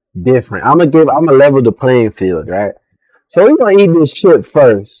Kombat different. I'm gonna level the playing field, right? So we gonna eat this shit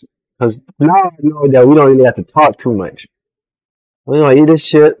first, cause now I know that we don't really have to talk too much. We gonna eat this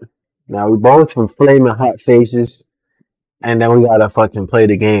shit. Now we both from flaming hot faces, and then we gotta fucking play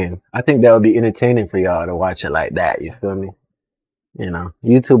the game. I think that would be entertaining for y'all to watch it like that. You feel me? You know,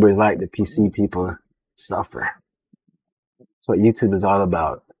 YouTubers like the PC people suffer. That's what YouTube is all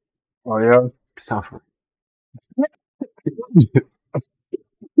about. Oh yeah. Suffering.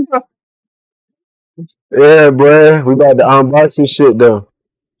 Yeah, bro. We got the unboxing shit though.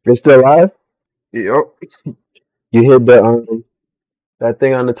 It's still live? Yep. You hit the that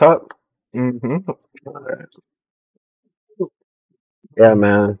thing on the top? Mm-hmm. Yeah,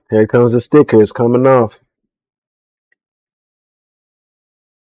 man. Here comes the stickers coming off.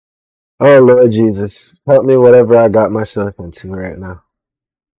 Oh Lord Jesus. Help me whatever I got myself into right now.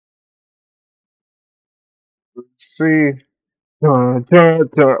 See. Oh, okay.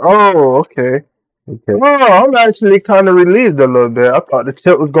 Okay. Oh, I'm actually kind of relieved a little bit. I thought the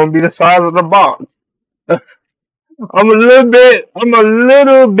chip was gonna be the size of the box. I'm a little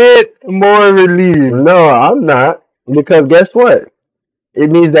bit more relieved. No, I'm not. Because guess what?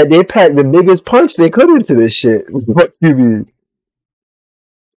 It means that they packed the biggest punch they could into this shit. What you mean?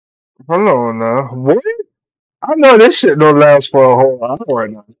 Hold on now. What? I know this shit don't last for a whole hour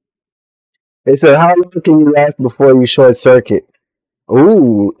now. They said, how long can you last before you short circuit?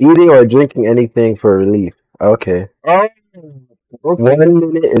 Ooh, eating or drinking anything for relief. Okay. Oh, okay. 1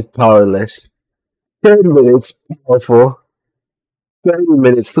 minute is powerless. 10 minutes powerful. 30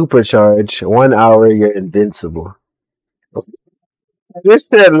 minutes supercharged. 1 hour you're invincible. This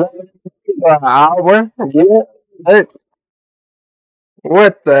shit lasts for an hour? Yeah.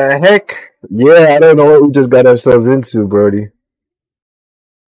 What the heck? Yeah, I don't know what we just got ourselves into, Brody.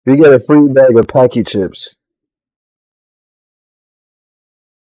 We get a free bag of Paqui chips.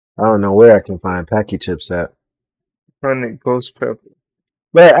 I don't know where I can find Paqui chips at. Honey ghost pepper.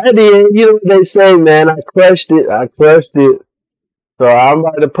 But at the end, you know what they say, man. I crushed it. So I'm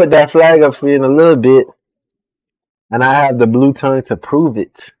about to put that flag up for you in a little bit. And I have the blue tongue to prove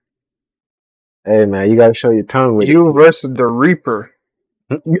it. Hey, man, you got to show your tongue with You versus the Reaper.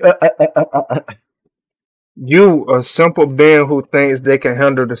 it. You, a simple being who thinks they can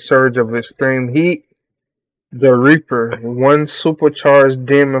handle the surge of extreme heat. The Reaper, one supercharged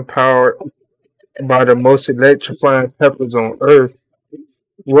demon powered by the most electrifying peppers on Earth.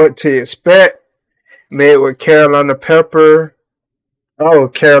 What to expect? Made with Carolina Reaper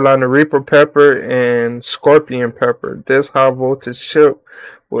pepper, and scorpion pepper. This high voltage chip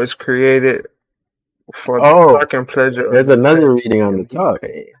was created for the fucking pleasure of There's the another taste reading on the and top.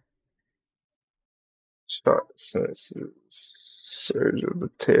 Start senses, surge of the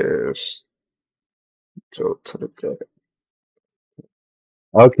tears, jolt to the gut.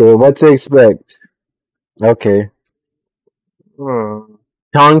 Okay, what to expect? Okay. Hmm.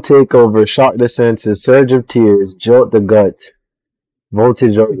 Tongue takeover, shock the senses, surge of tears, jolt the gut,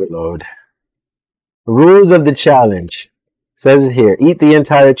 voltage overload. Rules of the challenge. Says it here. Eat the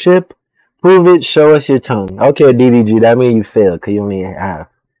entire chip. Prove it. Show us your tongue. Okay, DDG, that means you failed because you only ate half.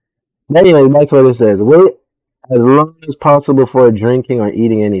 Anyway, that's what it says. Wait As long as possible before drinking or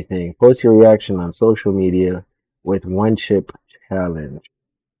eating anything. Post your reaction on social media with one chip challenge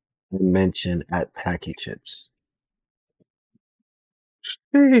and mention at Paqui Chips.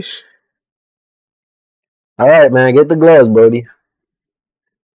 Sheesh. All right, man. Get the gloves, Brody.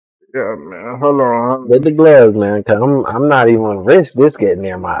 Yeah, man. Hold on. Get the gloves, man. Cause I'm not even gonna risk this getting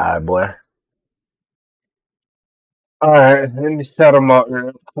near my eye, boy. All right, let me set them up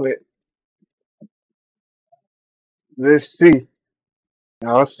real quick. Let's see.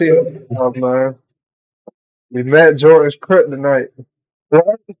 Y'all see it, man. We met Jordan's kryptonite.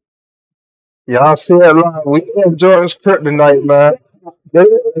 What? Y'all see it live. We met Jordan's kryptonite, man. They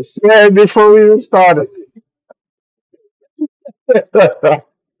said before we even started.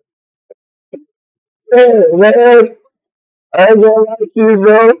 Hey, man, I ain't gonna lie to you,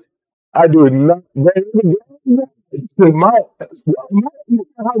 bro. I do not. I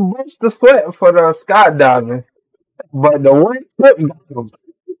bust the sweat for the skydiving, but the one tip,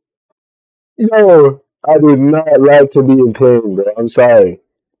 Yo, I do not like to be in pain, bro. I'm sorry.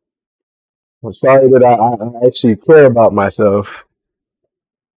 I'm sorry that I actually care about myself.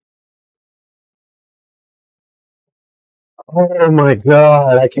 Oh my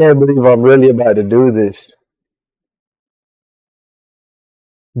God, I can't believe I'm really about to do this.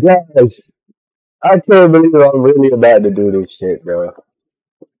 Guys, I can't believe I'm really about to do this shit, bro.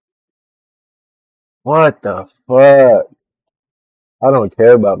 What the fuck? I don't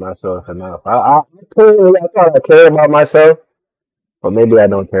care about myself enough. I thought I cared about myself, but maybe I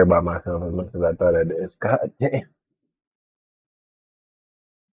don't care about myself as much as I thought I did. God damn.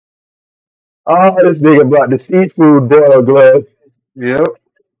 Oh, this nigga brought the seafood boil gloves. yep.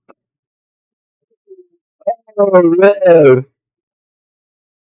 Oh man.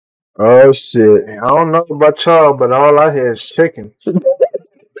 Oh shit. I don't know about y'all, but all I hear is chicken.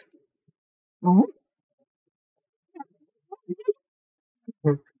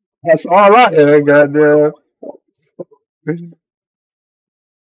 That's all I hear, goddamn.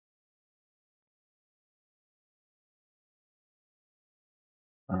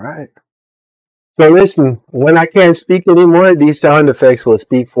 All right. So listen, when I can't speak anymore, these sound effects will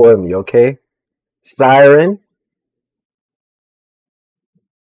speak for me, okay? Siren.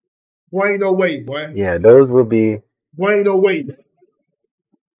 Boy, ain't no way, boy. Yeah, those will be. Boy, ain't no way.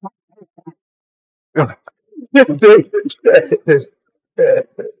 This nigga-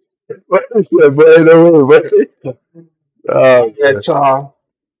 what is that, boy? No way, boy. Oh, Yeah, man. y'all.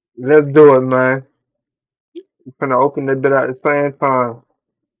 Let's do it, man. I'm gonna open the bit at the same time.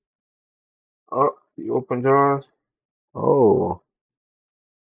 Oh, you open yours. Oh,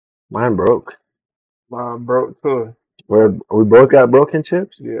 mine broke. Mine broke too. We both got broken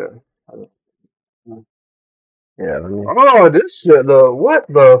chips? Yeah. Yeah, let me. Oh, this shit, what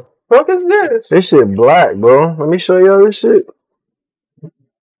the fuck is this? This shit black, bro. Let me show y'all this shit.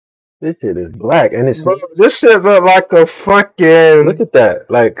 This shit is black, and it's Bro, this shit look like a fucking. look at that,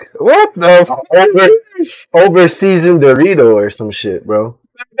 like What the fuck is this? over seasoned Dorito or some shit, bro.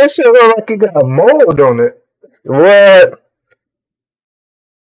 This shit look like it got mold on it. What?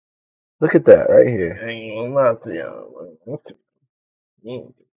 Look at that right here. Ain't nothing, yo.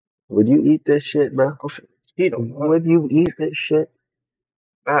 Would you eat this shit, bro? Would you eat this shit?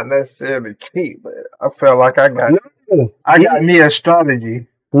 Not necessarily cheap, but I felt like I got No, me a strategy.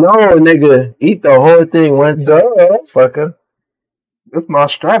 no, nigga. Eat the whole thing once, Duh. fucker. That's my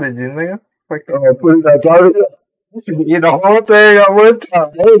strategy, nigga. Like, Put it on top of it. eat the whole thing at one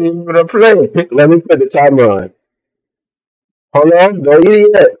time. I ain't even gonna play. Let me put the timer on. Hold on, don't eat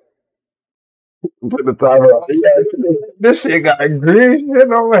it yet. Put the timer on. Yeah, This shit got green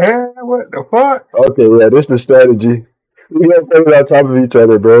shit over here. What the fuck? okay, yeah, this is the strategy. We gonna put it on top of each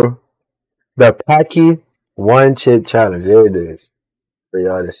other, bro. The Paqui one chip challenge. There it is for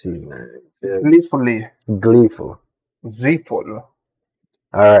y'all to see, man. Yeah. Gleefully. Gleeful. Zipol.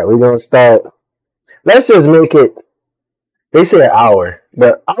 All right, we're gonna start. Let's just make it. They say an hour,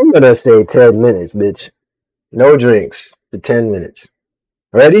 but I'm gonna say 10 minutes, bitch. No drinks for 10 minutes.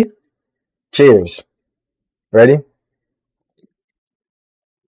 Ready? Cheers. Ready?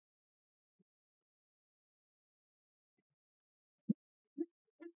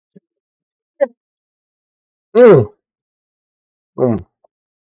 Mm. Mm.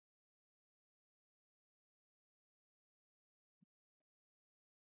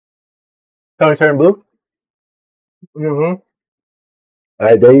 Tongue turn blue. Mm-hmm. All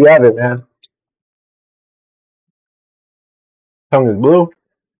right, there you have it, man. Tongue is blue.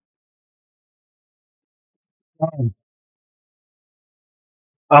 Oh,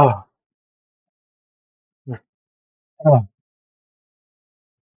 oh, oh.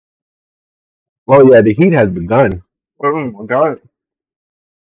 Oh yeah, the heat has begun. Oh my god.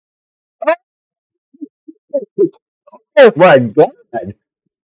 Oh my god.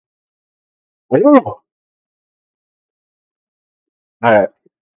 Oh. All right.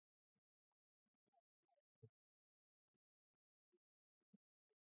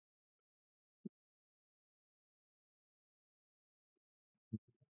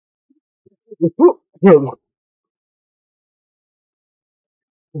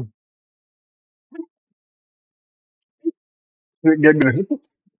 Give me the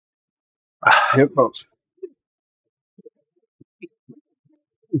hiccups.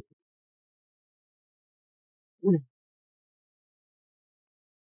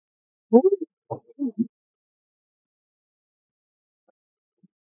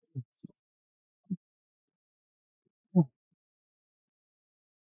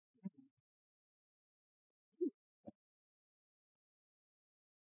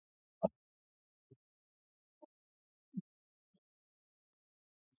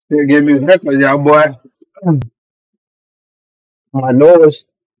 Give me the hiccups, y'all boy. My nose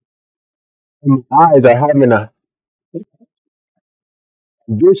and my eyes are having a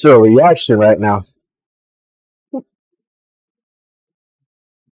visceral reaction right now.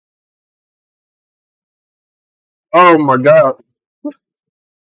 Oh my god.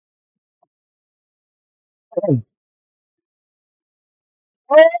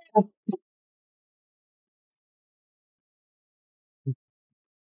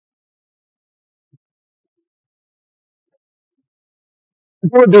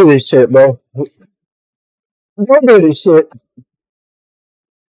 Don't do this shit, bro. Don't do this shit.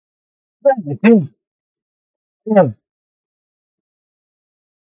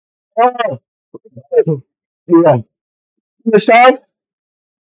 Yeah. Michelle,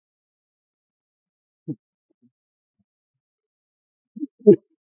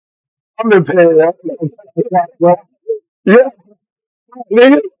 I'm in pain. Yeah,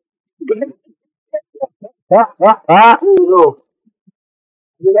 nigga. Yo,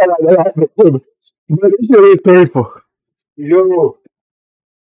 yeah, but this shit is painful. Yo,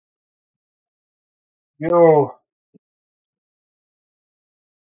 yo,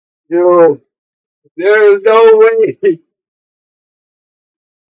 yo. There is no way.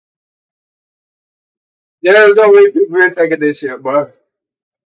 There is no way people are taking this shit, bro.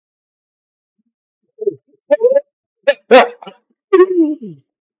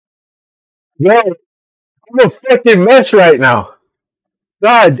 Yo, I'm a fucking mess right now.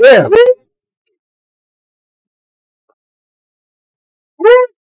 God damn. I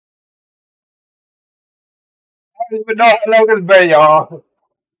don't even know how long it's been, y'all.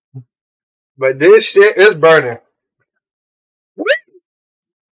 But this shit is burning.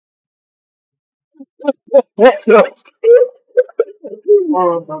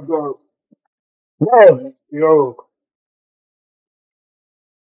 Oh my god. Bro, Yo,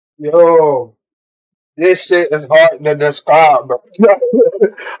 yo. This shit is hard to describe, bro.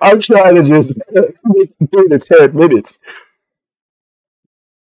 I'm trying to just make it through the 10 minutes.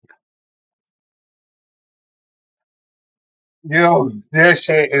 Yo, this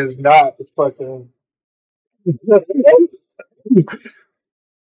shit is not fucking.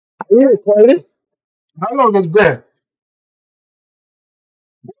 You recorded? How long it's been?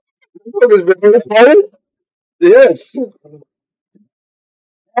 How long it's You been? recorded? Yes.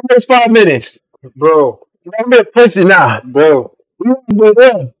 Almost 5 minutes. Bro, I'm a pussy now. bro. You know,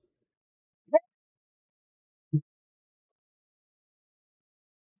 bro.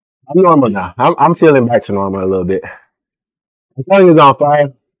 I'm normal now. I'm feeling back to normal a little bit. My tongue is on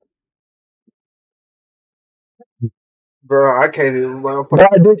fire. Bro, I can't even But motherfucking.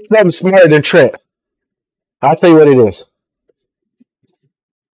 I did something smarter than Trent. I'll tell you what it is.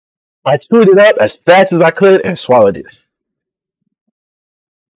 I chewed it up as fast as I could and swallowed it.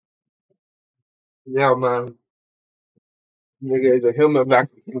 Yeah, man. Nigga is a human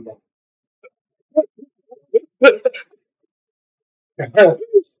vacuum.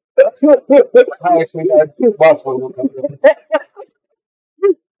 I actually got two buffalo.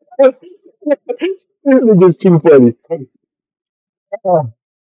 This nigga's too funny. Uh,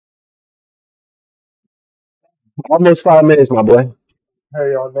 Almost 5 minutes, my boy.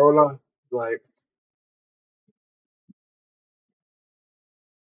 Hey, y'all, Nola. Like,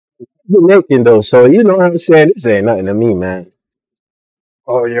 Jamaican though, so you know what I'm saying. This ain't nothing to me, man.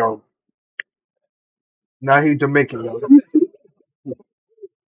 oh, yo. Now he Jamaican, yo.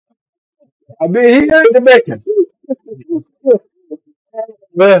 I mean, he ain't Jamaican,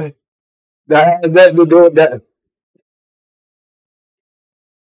 man. That has nothing to do with that.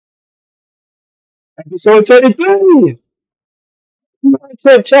 Episode 23.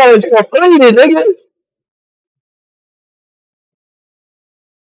 Tip challenge completed, nigga.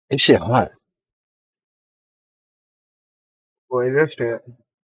 This shit hot. Boy, this shit is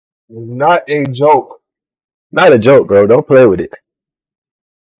not a joke. Not a joke, bro. Don't play with it.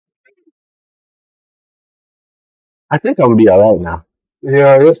 I think I'm gonna be all right now.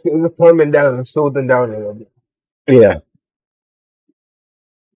 Yeah, it's coming down and soothing down a little bit. Yeah.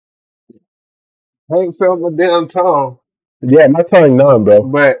 I ain't felt my damn tongue, Yeah, my tongue numb, bro.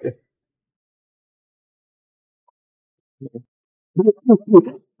 but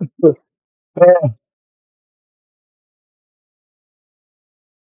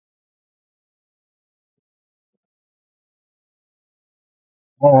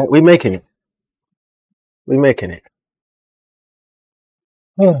All right, we making it. We making it.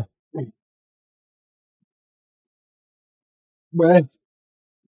 but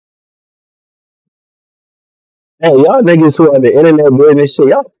Hey, y'all niggas who on the internet doing this shit,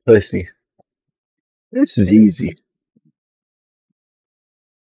 y'all pussy. This is easy.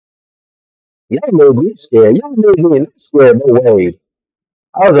 Y'all made me scared. Y'all made me not scared, but worried.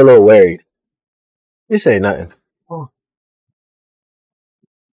 I was a little worried. This ain't nothing. oh,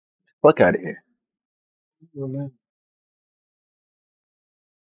 Fuck out of here. man.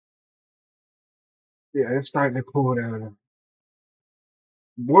 Yeah, it's starting to cool down now.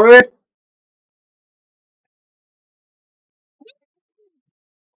 Boy,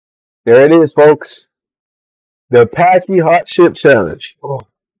 There it is, folks. The Paqui Hot Chip Challenge. oh,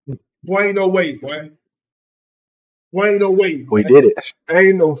 Boy, ain't no way, boy. Boy, ain't no way, boy. We did it.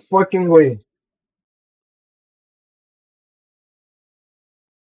 ain't no fucking way.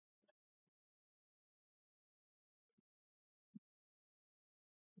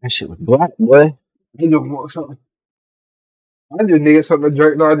 That shit was black, boy. I just want something. I just need something to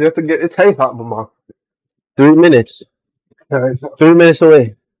drink now just to get the taste out of my mouth. 3 minutes. 3 minutes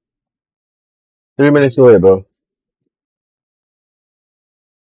away. 3 minutes away, bro.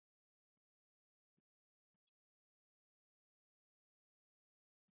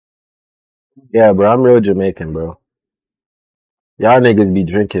 Yeah, bro. I'm real Jamaican, bro. Y'all niggas be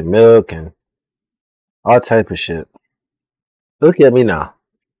drinking milk and all type of shit. Look at me now.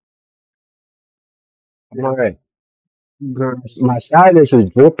 I'm all right. Good. My sinus was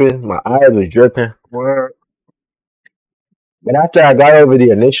dripping. My eyes was dripping. Word. But after I got over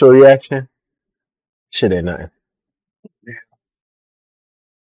the initial reaction, shit ain't nothing.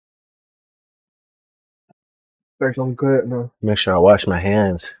 Think I'm good now. Make sure I wash my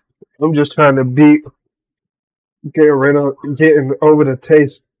hands. I'm just trying to getting over the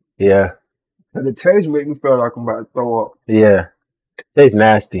taste. Yeah. And the taste make me feel like I'm about to throw up. Yeah. Tastes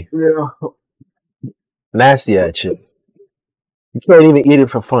nasty. Yeah. Nasty that shit. You can't even eat it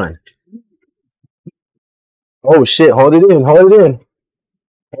for fun. Oh shit, hold it in, hold it in.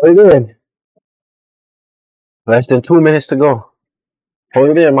 Hold it in. Less than 2 minutes to go.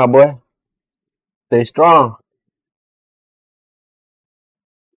 Hold it in, my boy. Stay strong.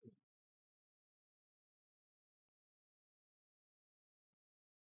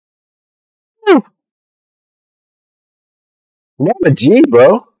 Mama G,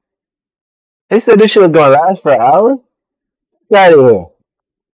 bro. They said this shit was gonna last for an hour? Get out of here.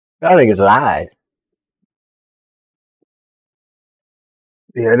 Y'all niggas lied.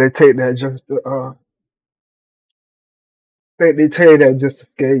 Yeah, they take that just to they tell you that just to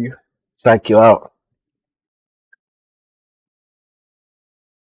scare you. Psych you out.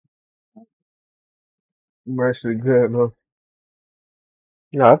 I'm actually good though.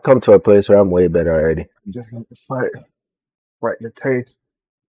 You know, I've come to a place where I'm way better already. Just have to fight the taste.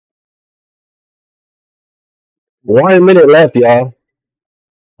 1 minute left, y'all.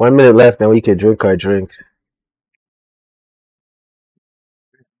 1 minute left, and we can drink our drinks.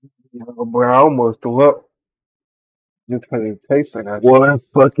 You know, boy, I almost threw up just for the taste of that. 1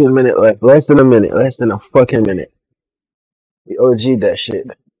 fucking minute left. Less than a minute. Less than a fucking minute. We OG'd that shit.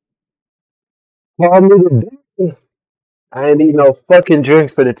 Call me the I ain't eat no fucking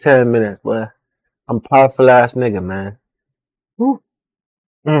drinks for the 10 minutes, boy. I'm a powerful ass nigga, man. Whew.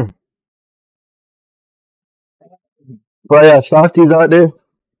 Mm. Bro, y'all softies out there?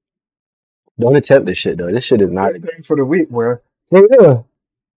 Don't attempt this shit, though. This shit is not. Everything for the week, boy. For real.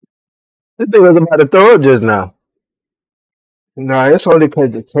 This thing was about to throw up just now. Nah, it's only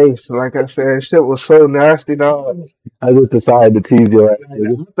because the taste. Like I said, shit was so nasty, dog. I just decided to tease your ass.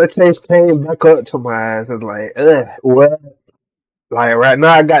 Nigga. The taste came back up to my ass. It's like, ugh, what? Like right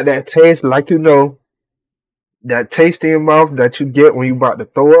now, I got that taste, like that taste in your mouth that you get when you about to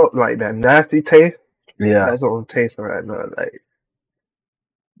throw up, like that nasty taste. Yeah. That's what I'm tasting right now. Like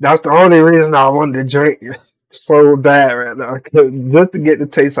that's the only reason I wanted to drink. so bad right now, just to get the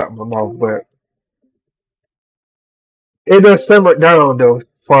taste out of my mouth, but it just simmered down though, as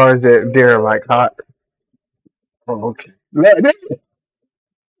far as it being like hot. Oh, okay. Like this.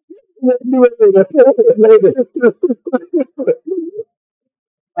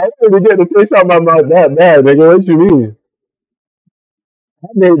 I didn't get the taste out of my mouth that bad, nigga. What you mean? I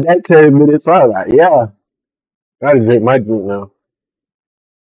made that 10 minutes. I was like, yeah, I gotta drink my drink now.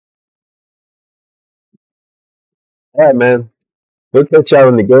 All right, man. We'll catch y'all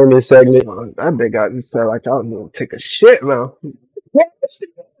in the gaming segment. That nigga got me feel like I was gonna take a shit now.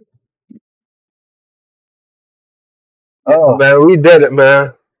 Oh man, we did it,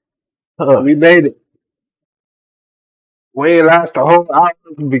 man. We made it. We ain't last the whole hour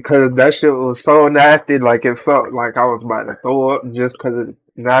because that shit was so nasty. Like it felt like I was about to throw up just because of the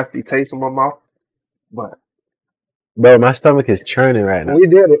nasty taste in my mouth. But Bro, my stomach is churning right now. we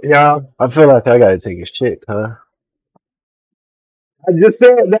did it, y'all. I feel like I gotta take a shit, huh? I just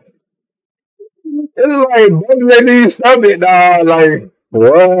said that. It's like bubbling in your stomach, dog. Like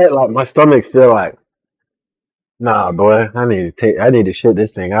What? Like my stomach feel like, nah, boy. I need to shit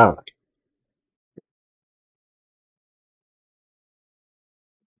this thing out.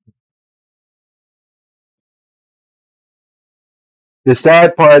 The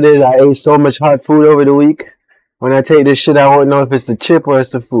sad part is I ate so much hot food over the week. When I take this shit, I won't know if it's the chip or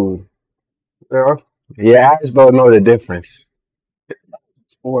it's the food. yeah. Yeah, I just don't know the difference.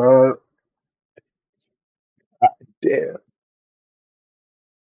 Well, damn.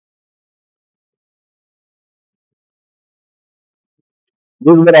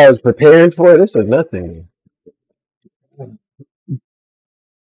 This is what I was preparing for. This is nothing. It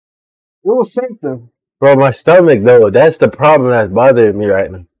was something, Bro, my stomach though, that's the problem that's bothering me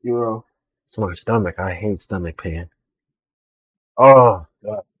right now. you know. It's my stomach. I hate stomach pain. Oh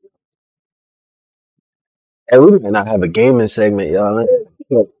God. Hey, we might not have a gaming segment, y'all.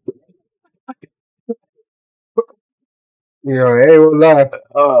 You know, I ain't gonna lie.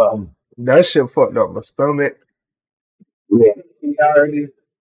 Oh, That shit fucked up my stomach. yeah. We already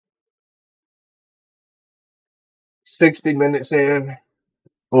 60 minutes in.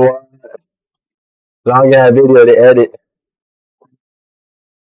 Well, long ass video to edit.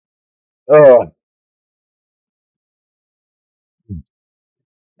 Oh,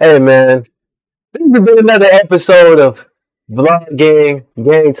 hey man, this has been another episode of Vlog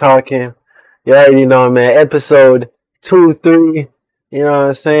Gang Talking. You already know, man. Episode 2, 3. You know what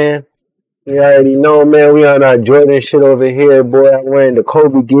I'm saying? You already know, man. We on our Jordan shit over here, boy. I'm wearing the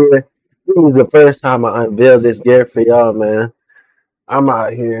Kobe gear. This is the first time I unveiled this gear for y'all, man. I'm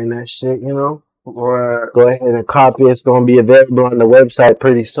out here in that shit, you know. Or Go ahead and copy. It's gonna be available on the website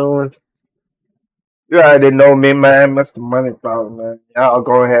pretty soon. you already know me, man. Mr. Money Thought, man. Y'all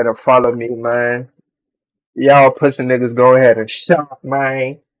go ahead and follow me, man. Y'all pussy niggas go ahead and shop,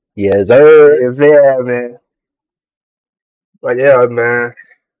 man. Yes, sir. Yeah, man. But yeah, man.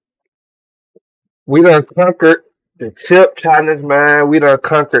 We done conquered the chip challenge, man. We done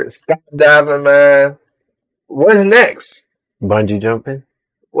conquered skydiving, man. What's next? Bungee jumping.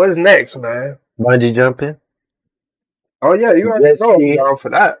 What's next, man? Bungee jumping. Oh yeah, you already Jet know I'm ski. down for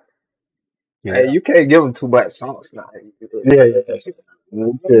that. Yeah. Hey, you can't give them too much sauce now. Yeah.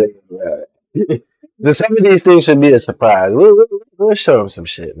 So some of these things should be a surprise. We'll show them some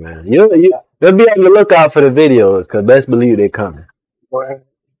shit, man. They'll be on the lookout for the videos, because best believe they're coming. Boy,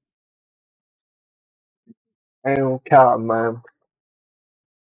 ain't gonna count, man.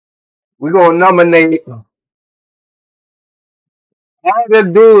 We gonna nominate all the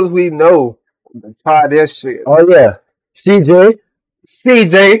dudes we know to try this shit. Oh, yeah. CJ.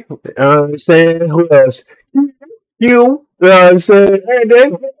 CJ, You know what I'm saying? Who else? you, You know what I'm saying?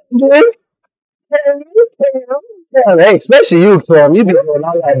 Hey, especially you, fam. You be going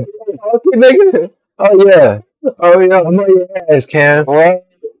all like, okay, nigga. Oh, yeah. oh yeah, I'm on your ass, Cam. what?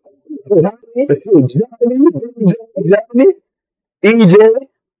 Johnny, EJ.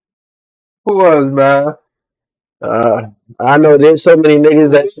 Who was, man? I know there's so many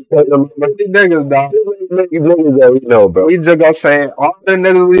niggas that support them. These niggas, dog. Niggas that we know, bro. We just gonna say all the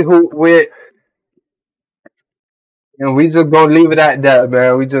niggas we hoop with, and we just gonna leave it at that,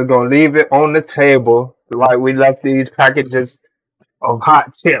 man. We just gonna leave it on the table like we left these packages of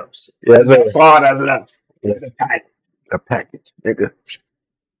hot chips. Yes, sir. That's all that's left. Yes. The pack. A package, nigga.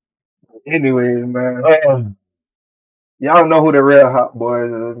 Anyways, man, y'all know who the real hot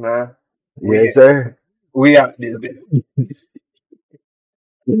boys is, man. Yes, sir. We out there, bitch.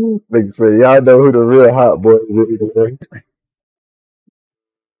 Nigga say, y'all know who the real hot boys is, man.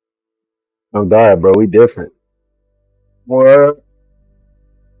 I'm dying, bro. We different. Boy,